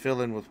to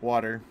fill in with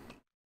water.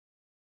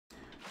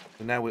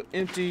 So now we'll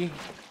empty.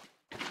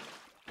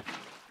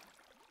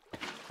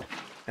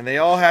 And they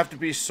all have to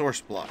be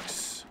source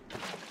blocks.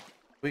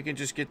 We can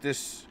just get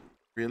this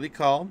really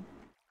calm.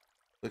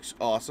 Looks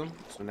awesome.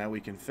 So now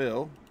we can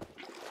fill.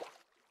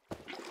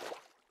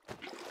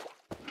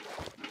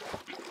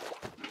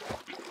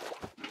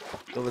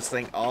 Fill this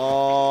thing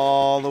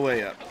all the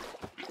way up.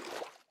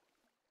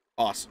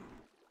 Awesome.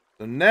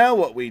 So now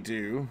what we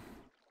do,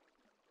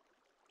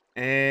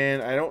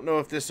 and I don't know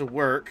if this will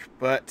work,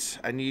 but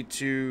I need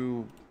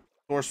to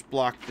source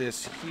block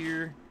this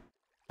here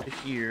to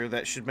here.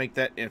 That should make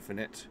that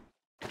infinite.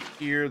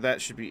 Here, that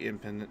should be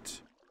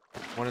infinite.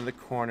 One in the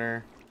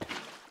corner.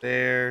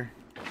 There.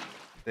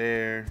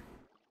 There.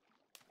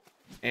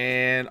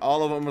 And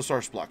all of them are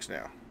source blocks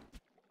now.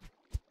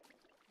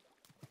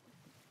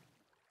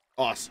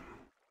 Awesome.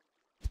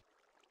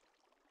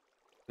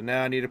 So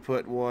now I need to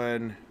put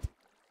one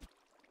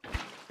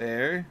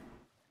there.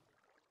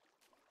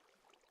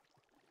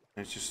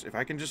 It's just, if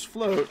I can just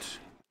float,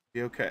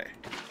 be okay.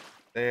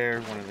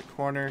 There, one in the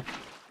corner.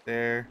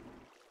 There.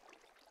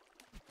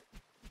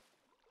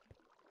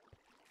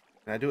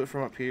 Can I do it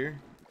from up here?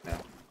 No,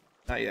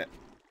 not yet.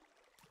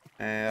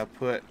 And I'll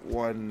put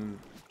one,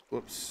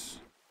 whoops.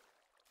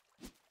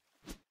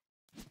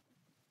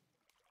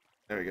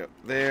 There we go.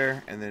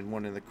 There, and then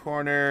one in the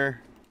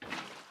corner.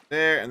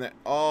 There, and that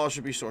all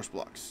should be source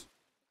blocks.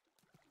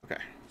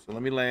 Okay, so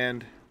let me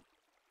land.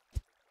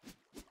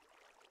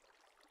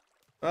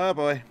 Oh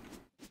boy.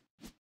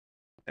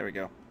 There we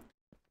go.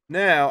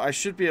 Now, I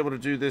should be able to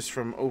do this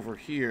from over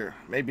here.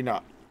 Maybe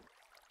not.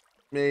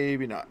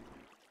 Maybe not.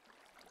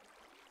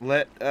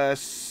 Let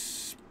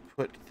us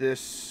put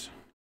this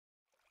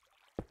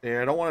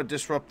there. I don't want to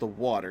disrupt the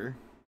water.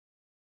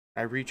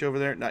 I reach over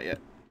there? Not yet.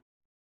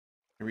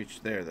 I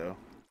reach there, though.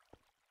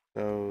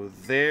 So,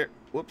 there.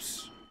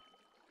 Whoops.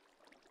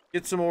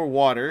 Get some more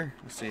water.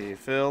 Let's see.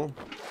 Fill.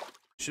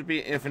 Should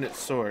be an infinite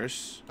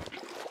source.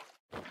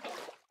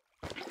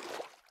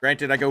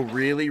 Granted, I go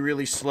really,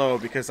 really slow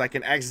because I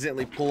can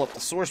accidentally pull up the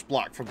source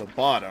block from the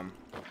bottom.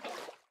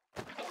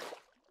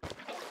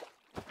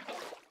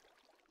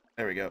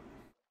 There we go.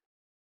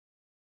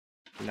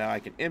 Now I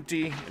can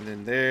empty, and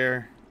then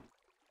there.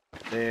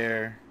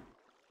 There.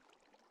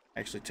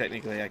 Actually,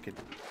 technically, I could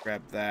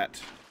grab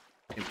that.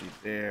 Empty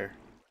there.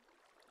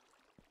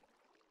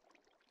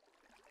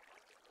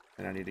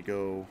 And I need to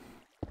go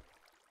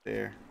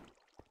there.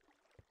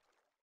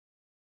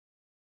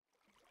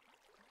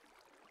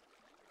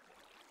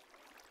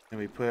 And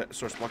we put a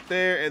source block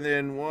there, and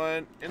then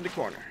one in the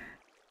corner.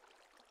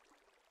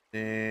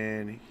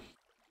 Then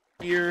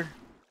here,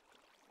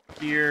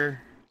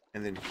 here,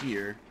 and then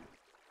here.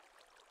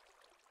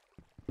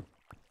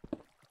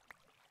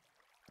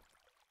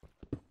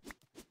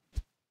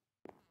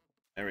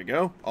 There we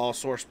go. All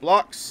source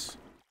blocks.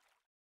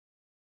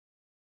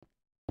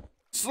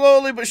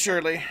 Slowly but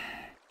surely.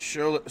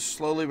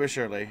 Slowly but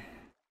surely.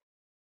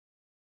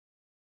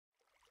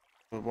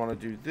 We want to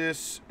do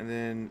this and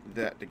then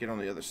that to get on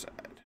the other side.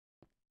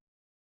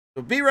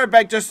 So be right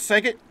back just a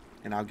second,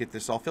 and I'll get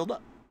this all filled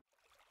up.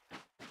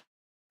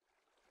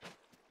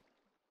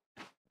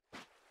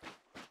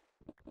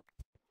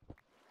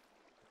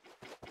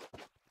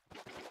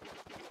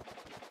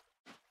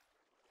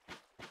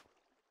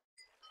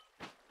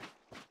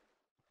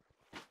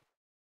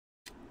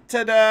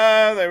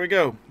 Ta-da! There we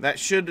go. That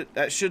should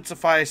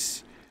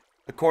suffice,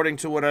 according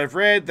to what I've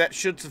read. That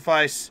should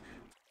suffice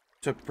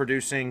to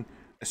producing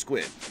a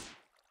squid.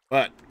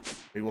 But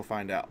we will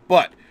find out.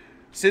 But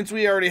since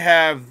we already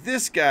have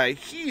this guy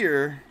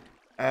here,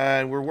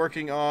 and we're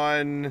working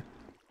on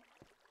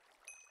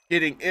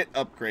getting it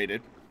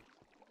upgraded,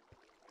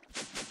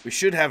 we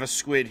should have a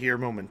squid here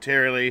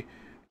momentarily,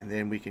 and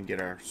then we can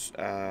get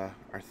our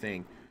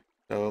thing.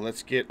 So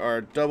let's get our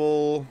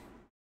double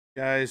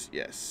guys.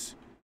 Yes.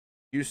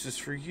 Use this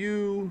for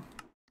you.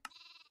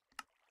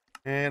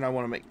 And I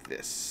want to make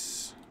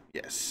this.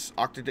 Yes,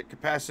 octadic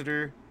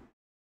capacitor.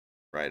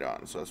 Right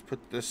on. So let's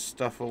put this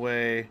stuff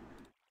away.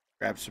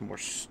 Grab some more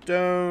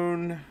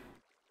stone.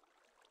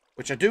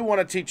 Which I do want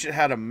to teach it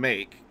how to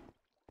make.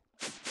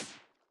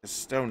 This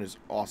stone is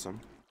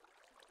awesome.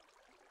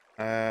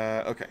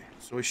 Okay.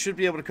 So we should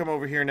be able to come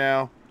over here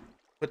now.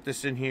 Put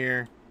this in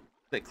here.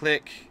 Click,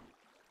 click.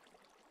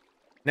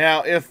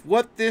 Now, if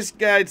what this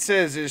guide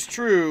says is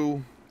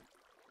true,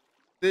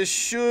 this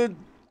should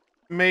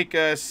make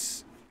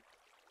us...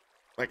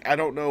 Like, I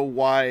don't know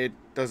why it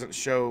doesn't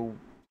show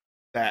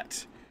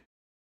that.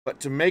 But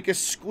to make a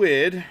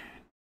squid...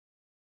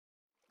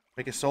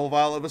 Make a soul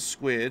vial of a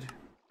squid.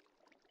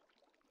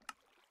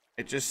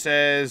 It just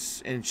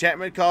says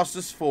enchantment cost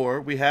is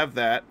 4. We have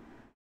that.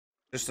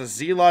 Just a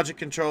Z logic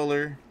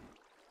controller.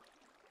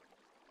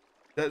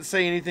 Doesn't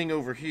say anything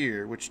over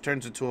here, which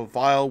turns into a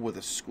vial with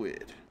a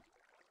squid.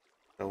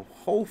 So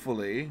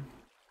hopefully.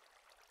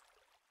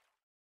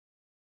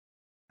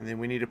 And then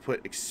we need to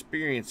put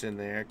experience in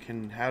there.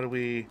 How do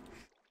we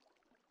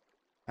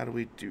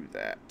do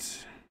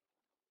that?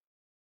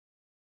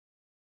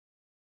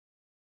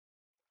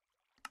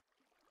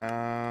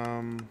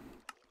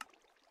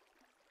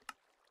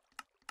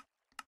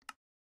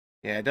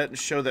 Yeah, it doesn't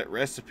show that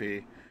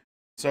recipe.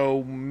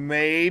 So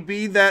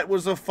maybe that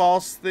was a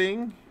false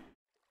thing.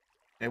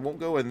 It won't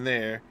go in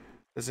there.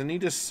 Does it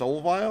need a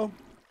soul vial?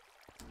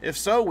 If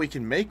so, we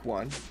can make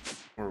one.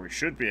 Or we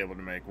should be able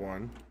to make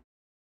one.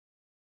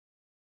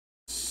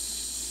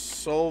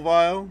 Soul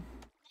vial.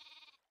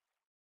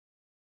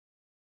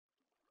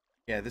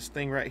 Yeah, this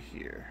thing right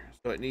here.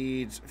 So it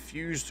needs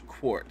fused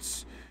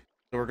quartz.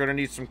 So we're going to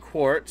need some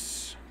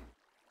quartz.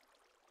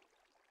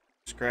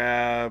 Let's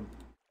grab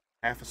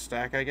half a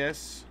stack, I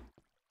guess.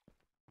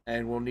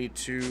 And we'll need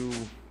to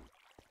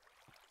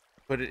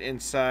put it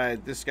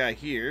inside this guy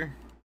here.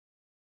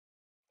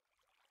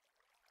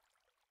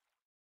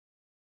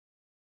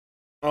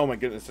 Oh my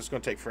goodness, that's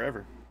going to take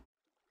forever.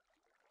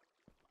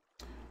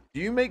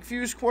 Do you make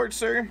fused quartz,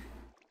 sir?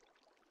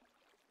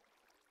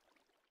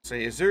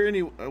 Say, is there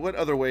any... What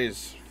other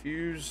ways?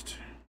 Fused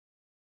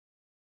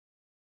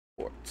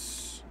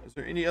quartz. Is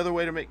there any other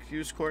way to make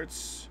fused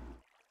quartz?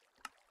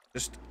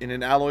 Just in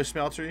an alloy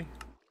smeltery?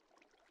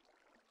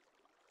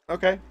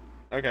 Okay.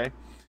 Okay.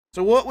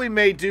 So what we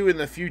may do in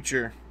the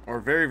future, or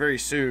very, very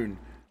soon,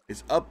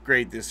 is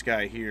upgrade this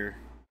guy here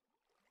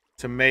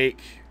to make...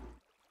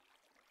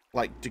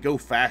 Like, to go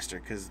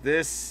faster, because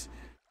this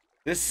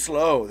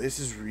slow. This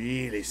is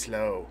really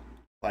slow.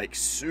 Like,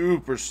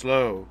 super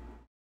slow.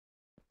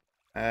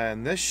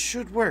 And this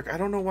should work. I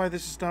don't know why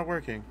this is not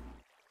working.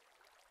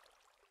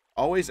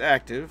 Always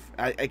active.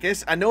 I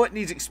guess, I know it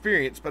needs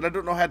experience, but I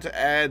don't know how to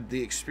add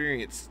the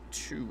experience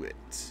to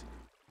it.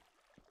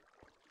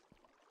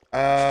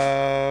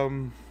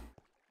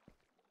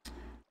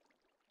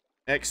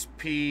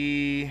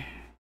 XP.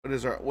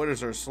 What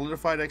is our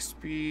solidified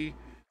XP?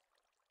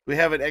 We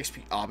have an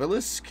XP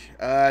obelisk.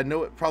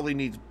 No, it probably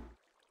needs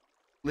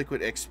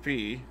liquid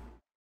XP.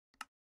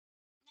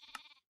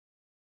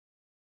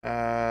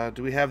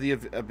 Do we have the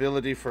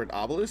ability for an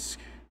obelisk?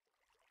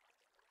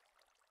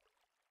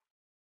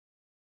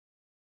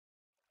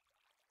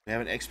 We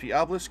have an XP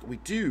obelisk? We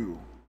do.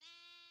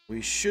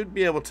 We should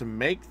be able to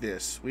make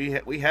this. We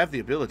have the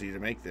ability to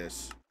make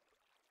this.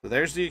 So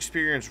there's the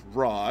experience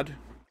rod.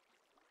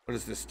 What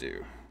does this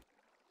do?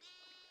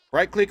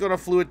 Right-click on a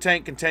fluid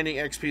tank containing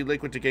XP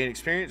liquid to gain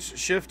experience.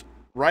 Shift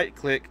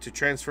right-click to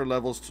transfer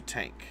levels to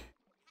tank.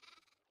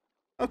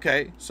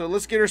 Okay, so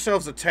let's get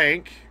ourselves a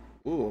tank.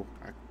 Ooh,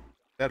 I put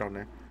that on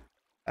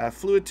there.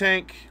 Fluid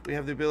tank. We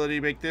have the ability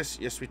to make this.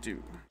 Yes, we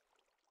do.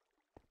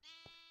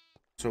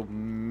 So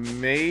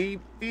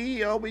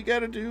maybe all we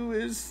gotta do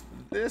is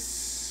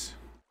this.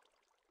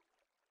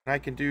 And I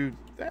can do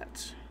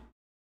that.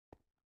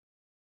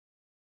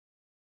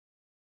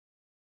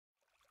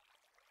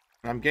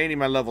 I'm gaining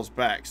my levels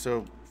back,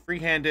 so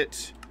freehand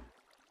it,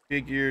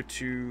 figure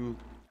to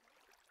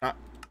not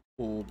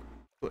pull,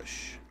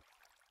 push.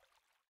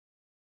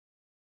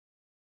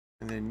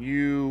 And then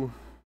you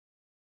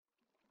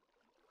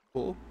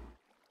pull.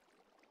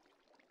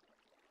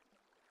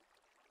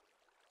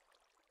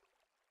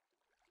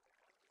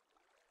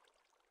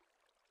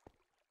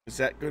 Is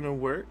that gonna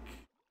work?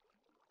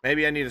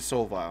 Maybe I need a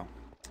soul vial.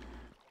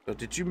 So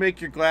did you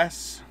make your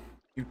glass?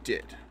 You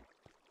did.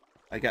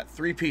 I got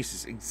 3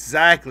 pieces,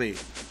 exactly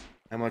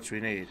how much we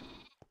need.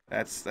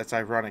 That's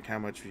ironic how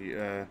much we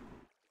that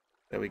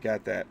we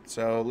got that.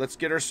 So let's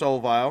get our soul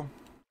vial.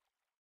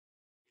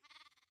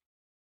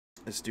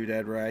 Let's do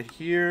that right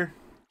here.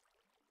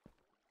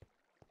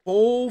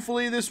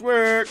 Hopefully this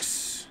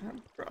works.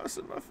 I'm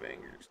crossing my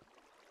fingers.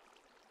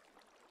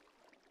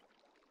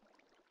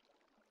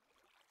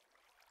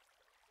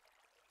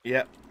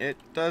 Yep, it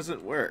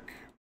doesn't work,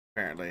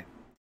 apparently.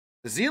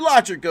 The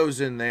Z-Logic goes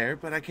in there,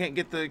 but I can't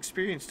get the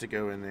experience to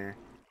go in there.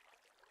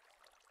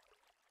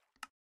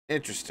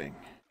 Interesting.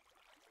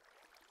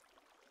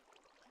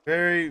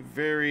 Very,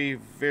 very,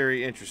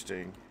 very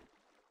interesting.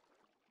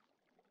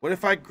 What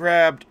if I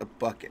grabbed a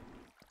bucket?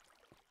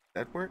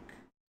 That work?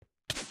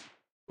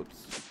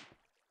 Whoops.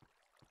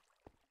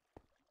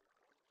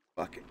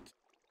 Bucket.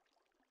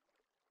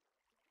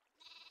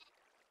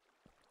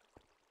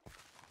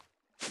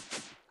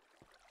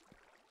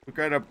 We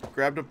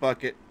grabbed a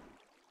bucket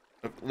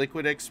of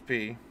liquid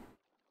XP.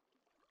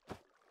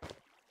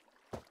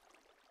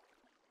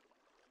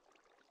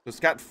 It's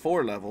got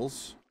 4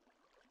 levels.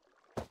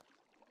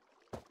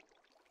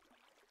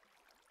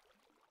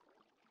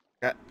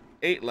 Got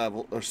 8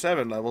 levels, or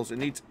 7 levels. It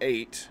needs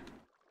 8.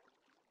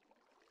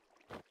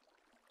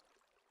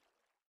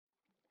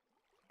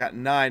 Got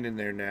 9 in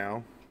there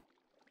now.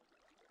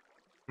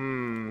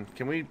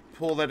 Can we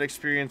pull that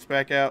experience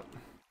back out?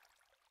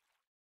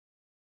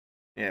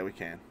 Yeah, we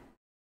can.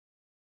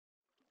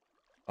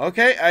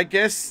 Okay, I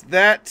guess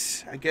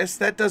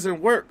that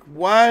doesn't work.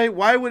 Why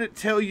would it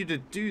tell you to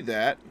do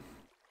that?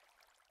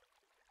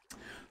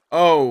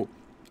 Oh,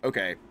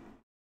 okay.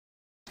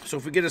 So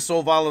if we get a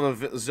soul vial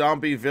of a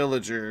zombie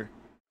villager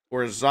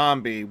or a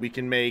zombie, we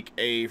can make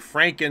a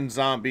Franken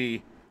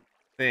zombie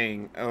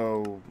thing.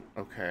 Oh,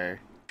 okay.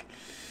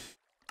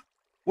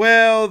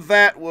 Well,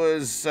 that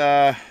was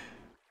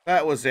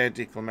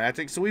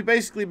anticlimactic. So we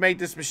basically made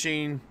this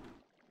machine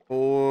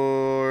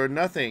for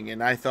nothing,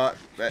 and I thought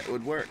that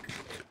would work.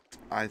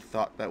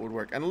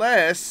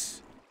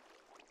 Unless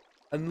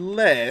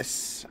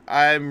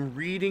I'm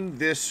reading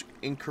this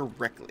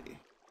incorrectly.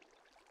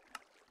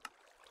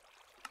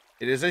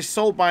 It is a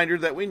soul binder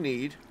that we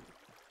need.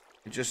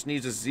 It just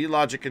needs a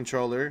Z-Logic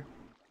controller.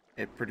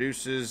 It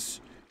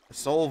produces a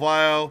soul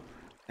vial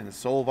and a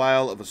soul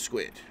vial of a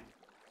squid.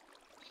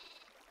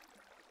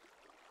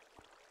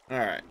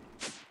 Alright.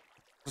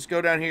 Let's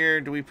go down here.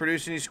 Do we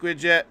produce any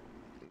squids yet?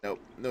 Nope,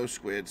 no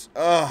squids.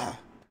 Ugh.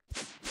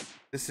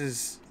 This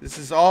is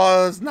it's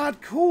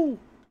not cool.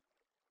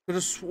 Could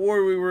have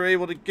swore we were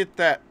able to get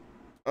that.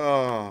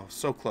 Oh,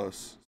 so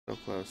close. So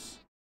close.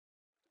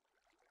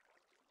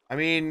 I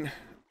mean,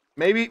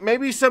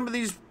 maybe some of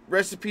these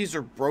recipes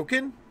are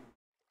broken.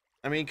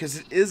 I mean, because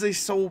it is a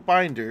soul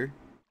binder.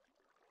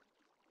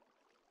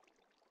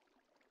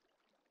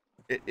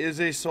 It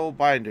is a soul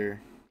binder.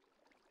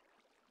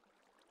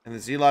 And the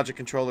Z-Logic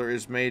controller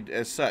is made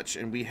as such.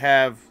 And we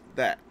have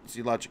that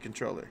Z-Logic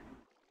controller.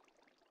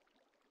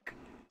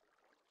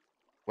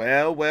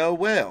 Well, well,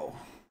 well.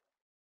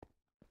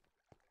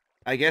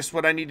 I guess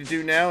what I need to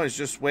do now is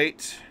just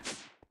wait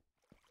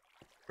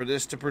for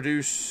this to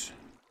produce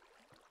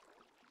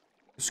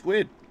the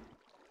squid.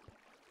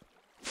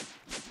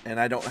 And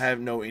I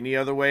don't know any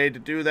other way to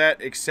do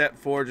that except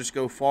for just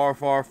go far,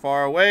 far,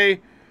 far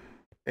away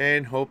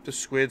and hope the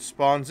squid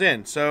spawns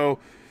in. So,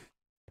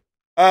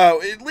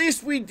 at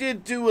least we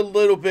did do a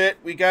little bit.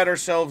 We got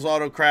ourselves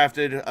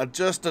auto-crafted,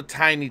 just a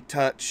tiny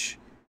touch.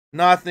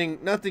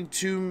 Nothing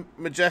too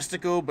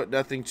majestical, but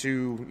nothing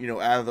too,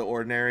 out of the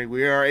ordinary.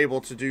 We are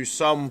able to do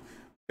some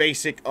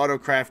basic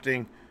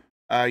auto-crafting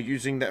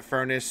using that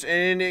furnace.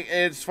 And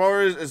as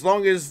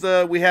long as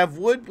we have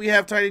wood, we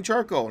have tiny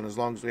charcoal. And as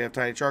long as we have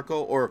tiny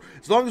charcoal, or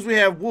as long as we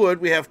have wood,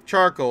 we have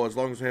charcoal. As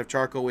long as we have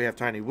charcoal, we have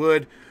tiny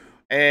wood.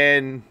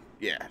 And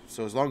yeah,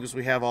 so as long as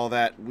we have all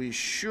that, we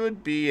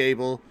should be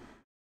able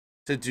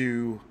to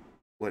do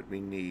what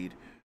we need.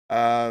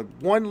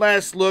 One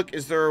last look.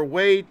 Is there a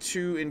way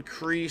to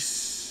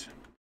increase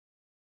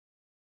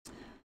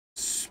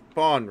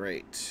spawn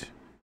rate?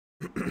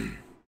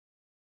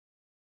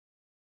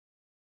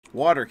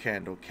 Water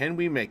candle. Can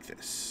we make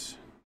this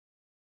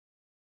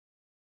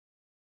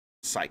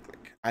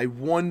cyclic? I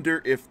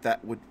wonder if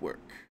that would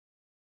work.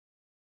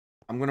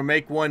 I'm going to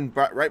make one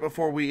right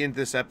before we end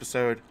this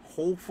episode.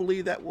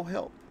 Hopefully that will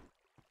help.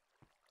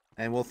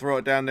 And we'll throw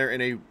it down there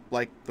in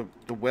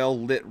the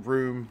well-lit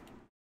room.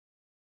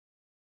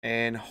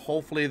 And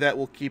hopefully that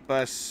will keep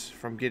us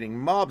from getting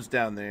mobs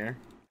down there.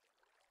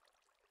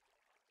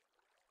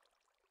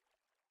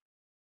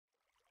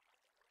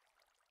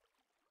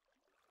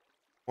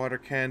 Water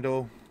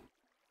candle.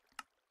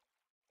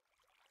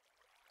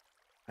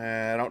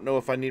 I don't know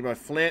if I need my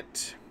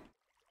flint.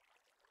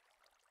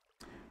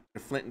 The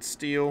flint and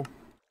steel.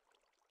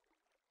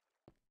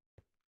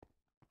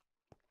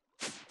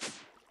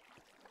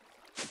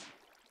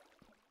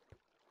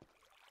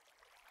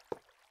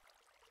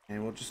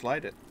 And we'll just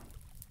light it.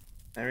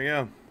 There we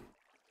go.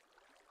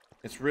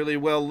 It's really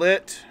well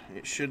lit.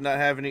 It should not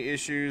have any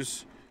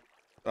issues.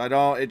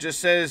 It just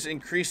says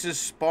increases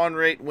spawn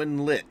rate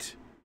when lit.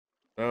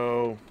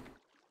 So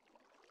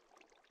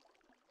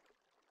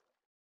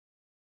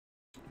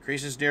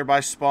increases nearby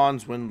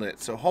spawns when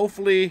lit. So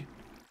hopefully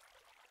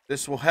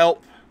this will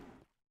help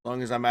as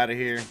long as I'm out of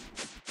here.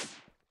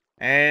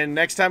 And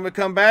next time we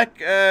come back,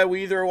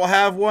 we either will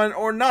have one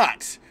or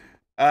not.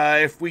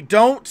 If we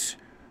don't,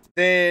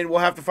 then we'll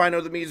have to find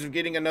other means of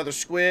getting another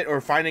squid, or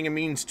finding a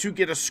means to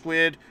get a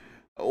squid.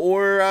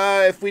 Or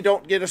if we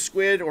don't get a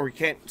squid, or we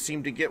can't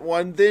seem to get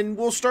one, then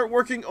we'll start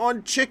working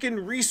on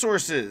chicken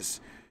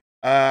resources.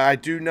 I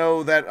do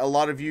know that a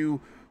lot of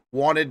you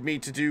wanted me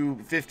to do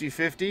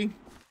 50-50.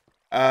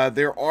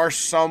 There are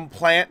some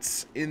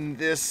plants in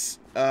this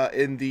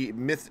in the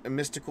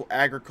mystical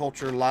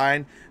agriculture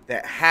line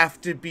that have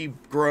to be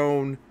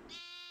grown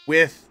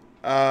with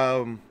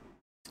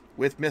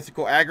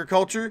mythical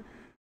agriculture.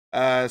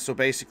 So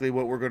basically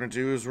what we're going to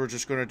do is we're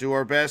just going to do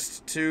our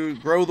best to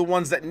grow the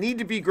ones that need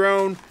to be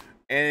grown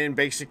and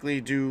basically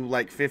do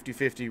like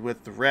 50-50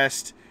 with the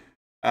rest.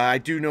 I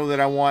do know that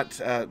I want,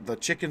 the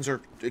chickens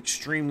are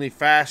extremely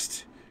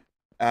fast.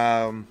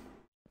 So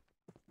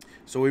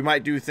we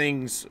might do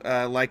things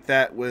like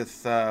that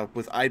with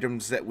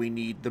items that we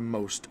need the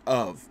most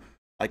of.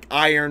 Like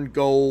iron,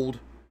 gold,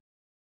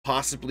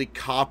 possibly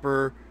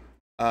copper,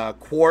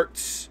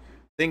 quartz,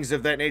 things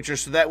of that nature.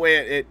 So that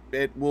way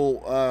it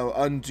will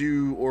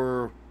undo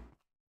or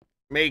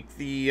make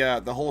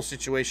the whole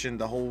situation,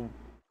 the whole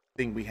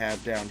thing we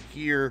have down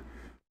here,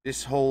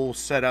 this whole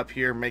setup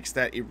here makes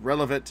that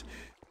irrelevant.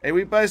 And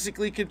we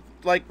basically could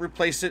like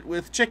replace it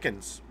with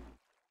chickens.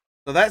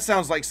 So that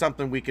sounds like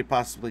something we could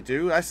possibly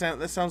do. That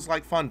sounds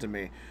like fun to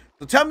me.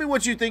 So tell me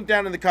what you think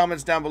down in the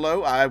comments down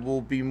below. I'm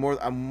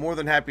more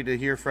than happy to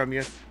hear from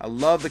you. I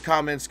love the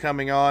comments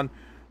coming on.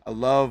 I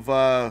love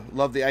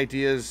the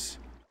ideas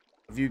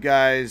of you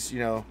guys,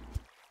 you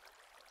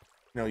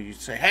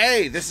say,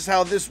 hey, this is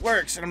how this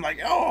works. And I'm like,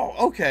 oh,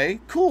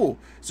 okay, cool.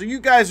 So you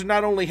guys are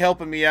not only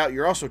helping me out,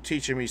 you're also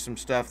teaching me some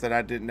stuff that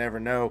I didn't ever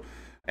know.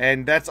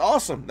 And that's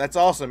awesome. That's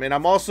awesome. And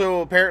I'm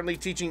also apparently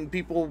teaching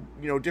people,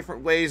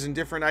 different ways and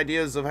different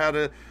ideas of how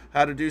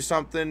to do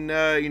something,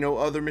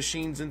 other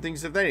machines and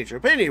things of that nature.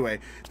 But anyway,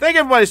 thank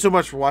everybody so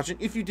much for watching.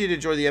 If you did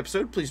enjoy the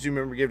episode, please do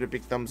remember to give it a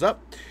big thumbs up.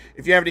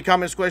 If you have any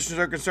comments, questions,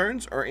 or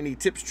concerns, or any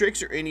tips,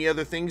 tricks, or any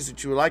other things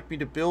that you would like me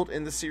to build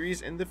in the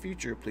series in the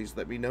future, please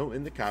let me know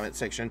in the comment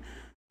section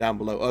down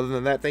below. Other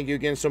than that, thank you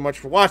again so much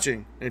for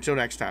watching. And until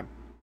next time,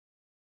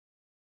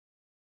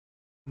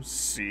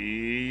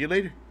 see you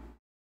later.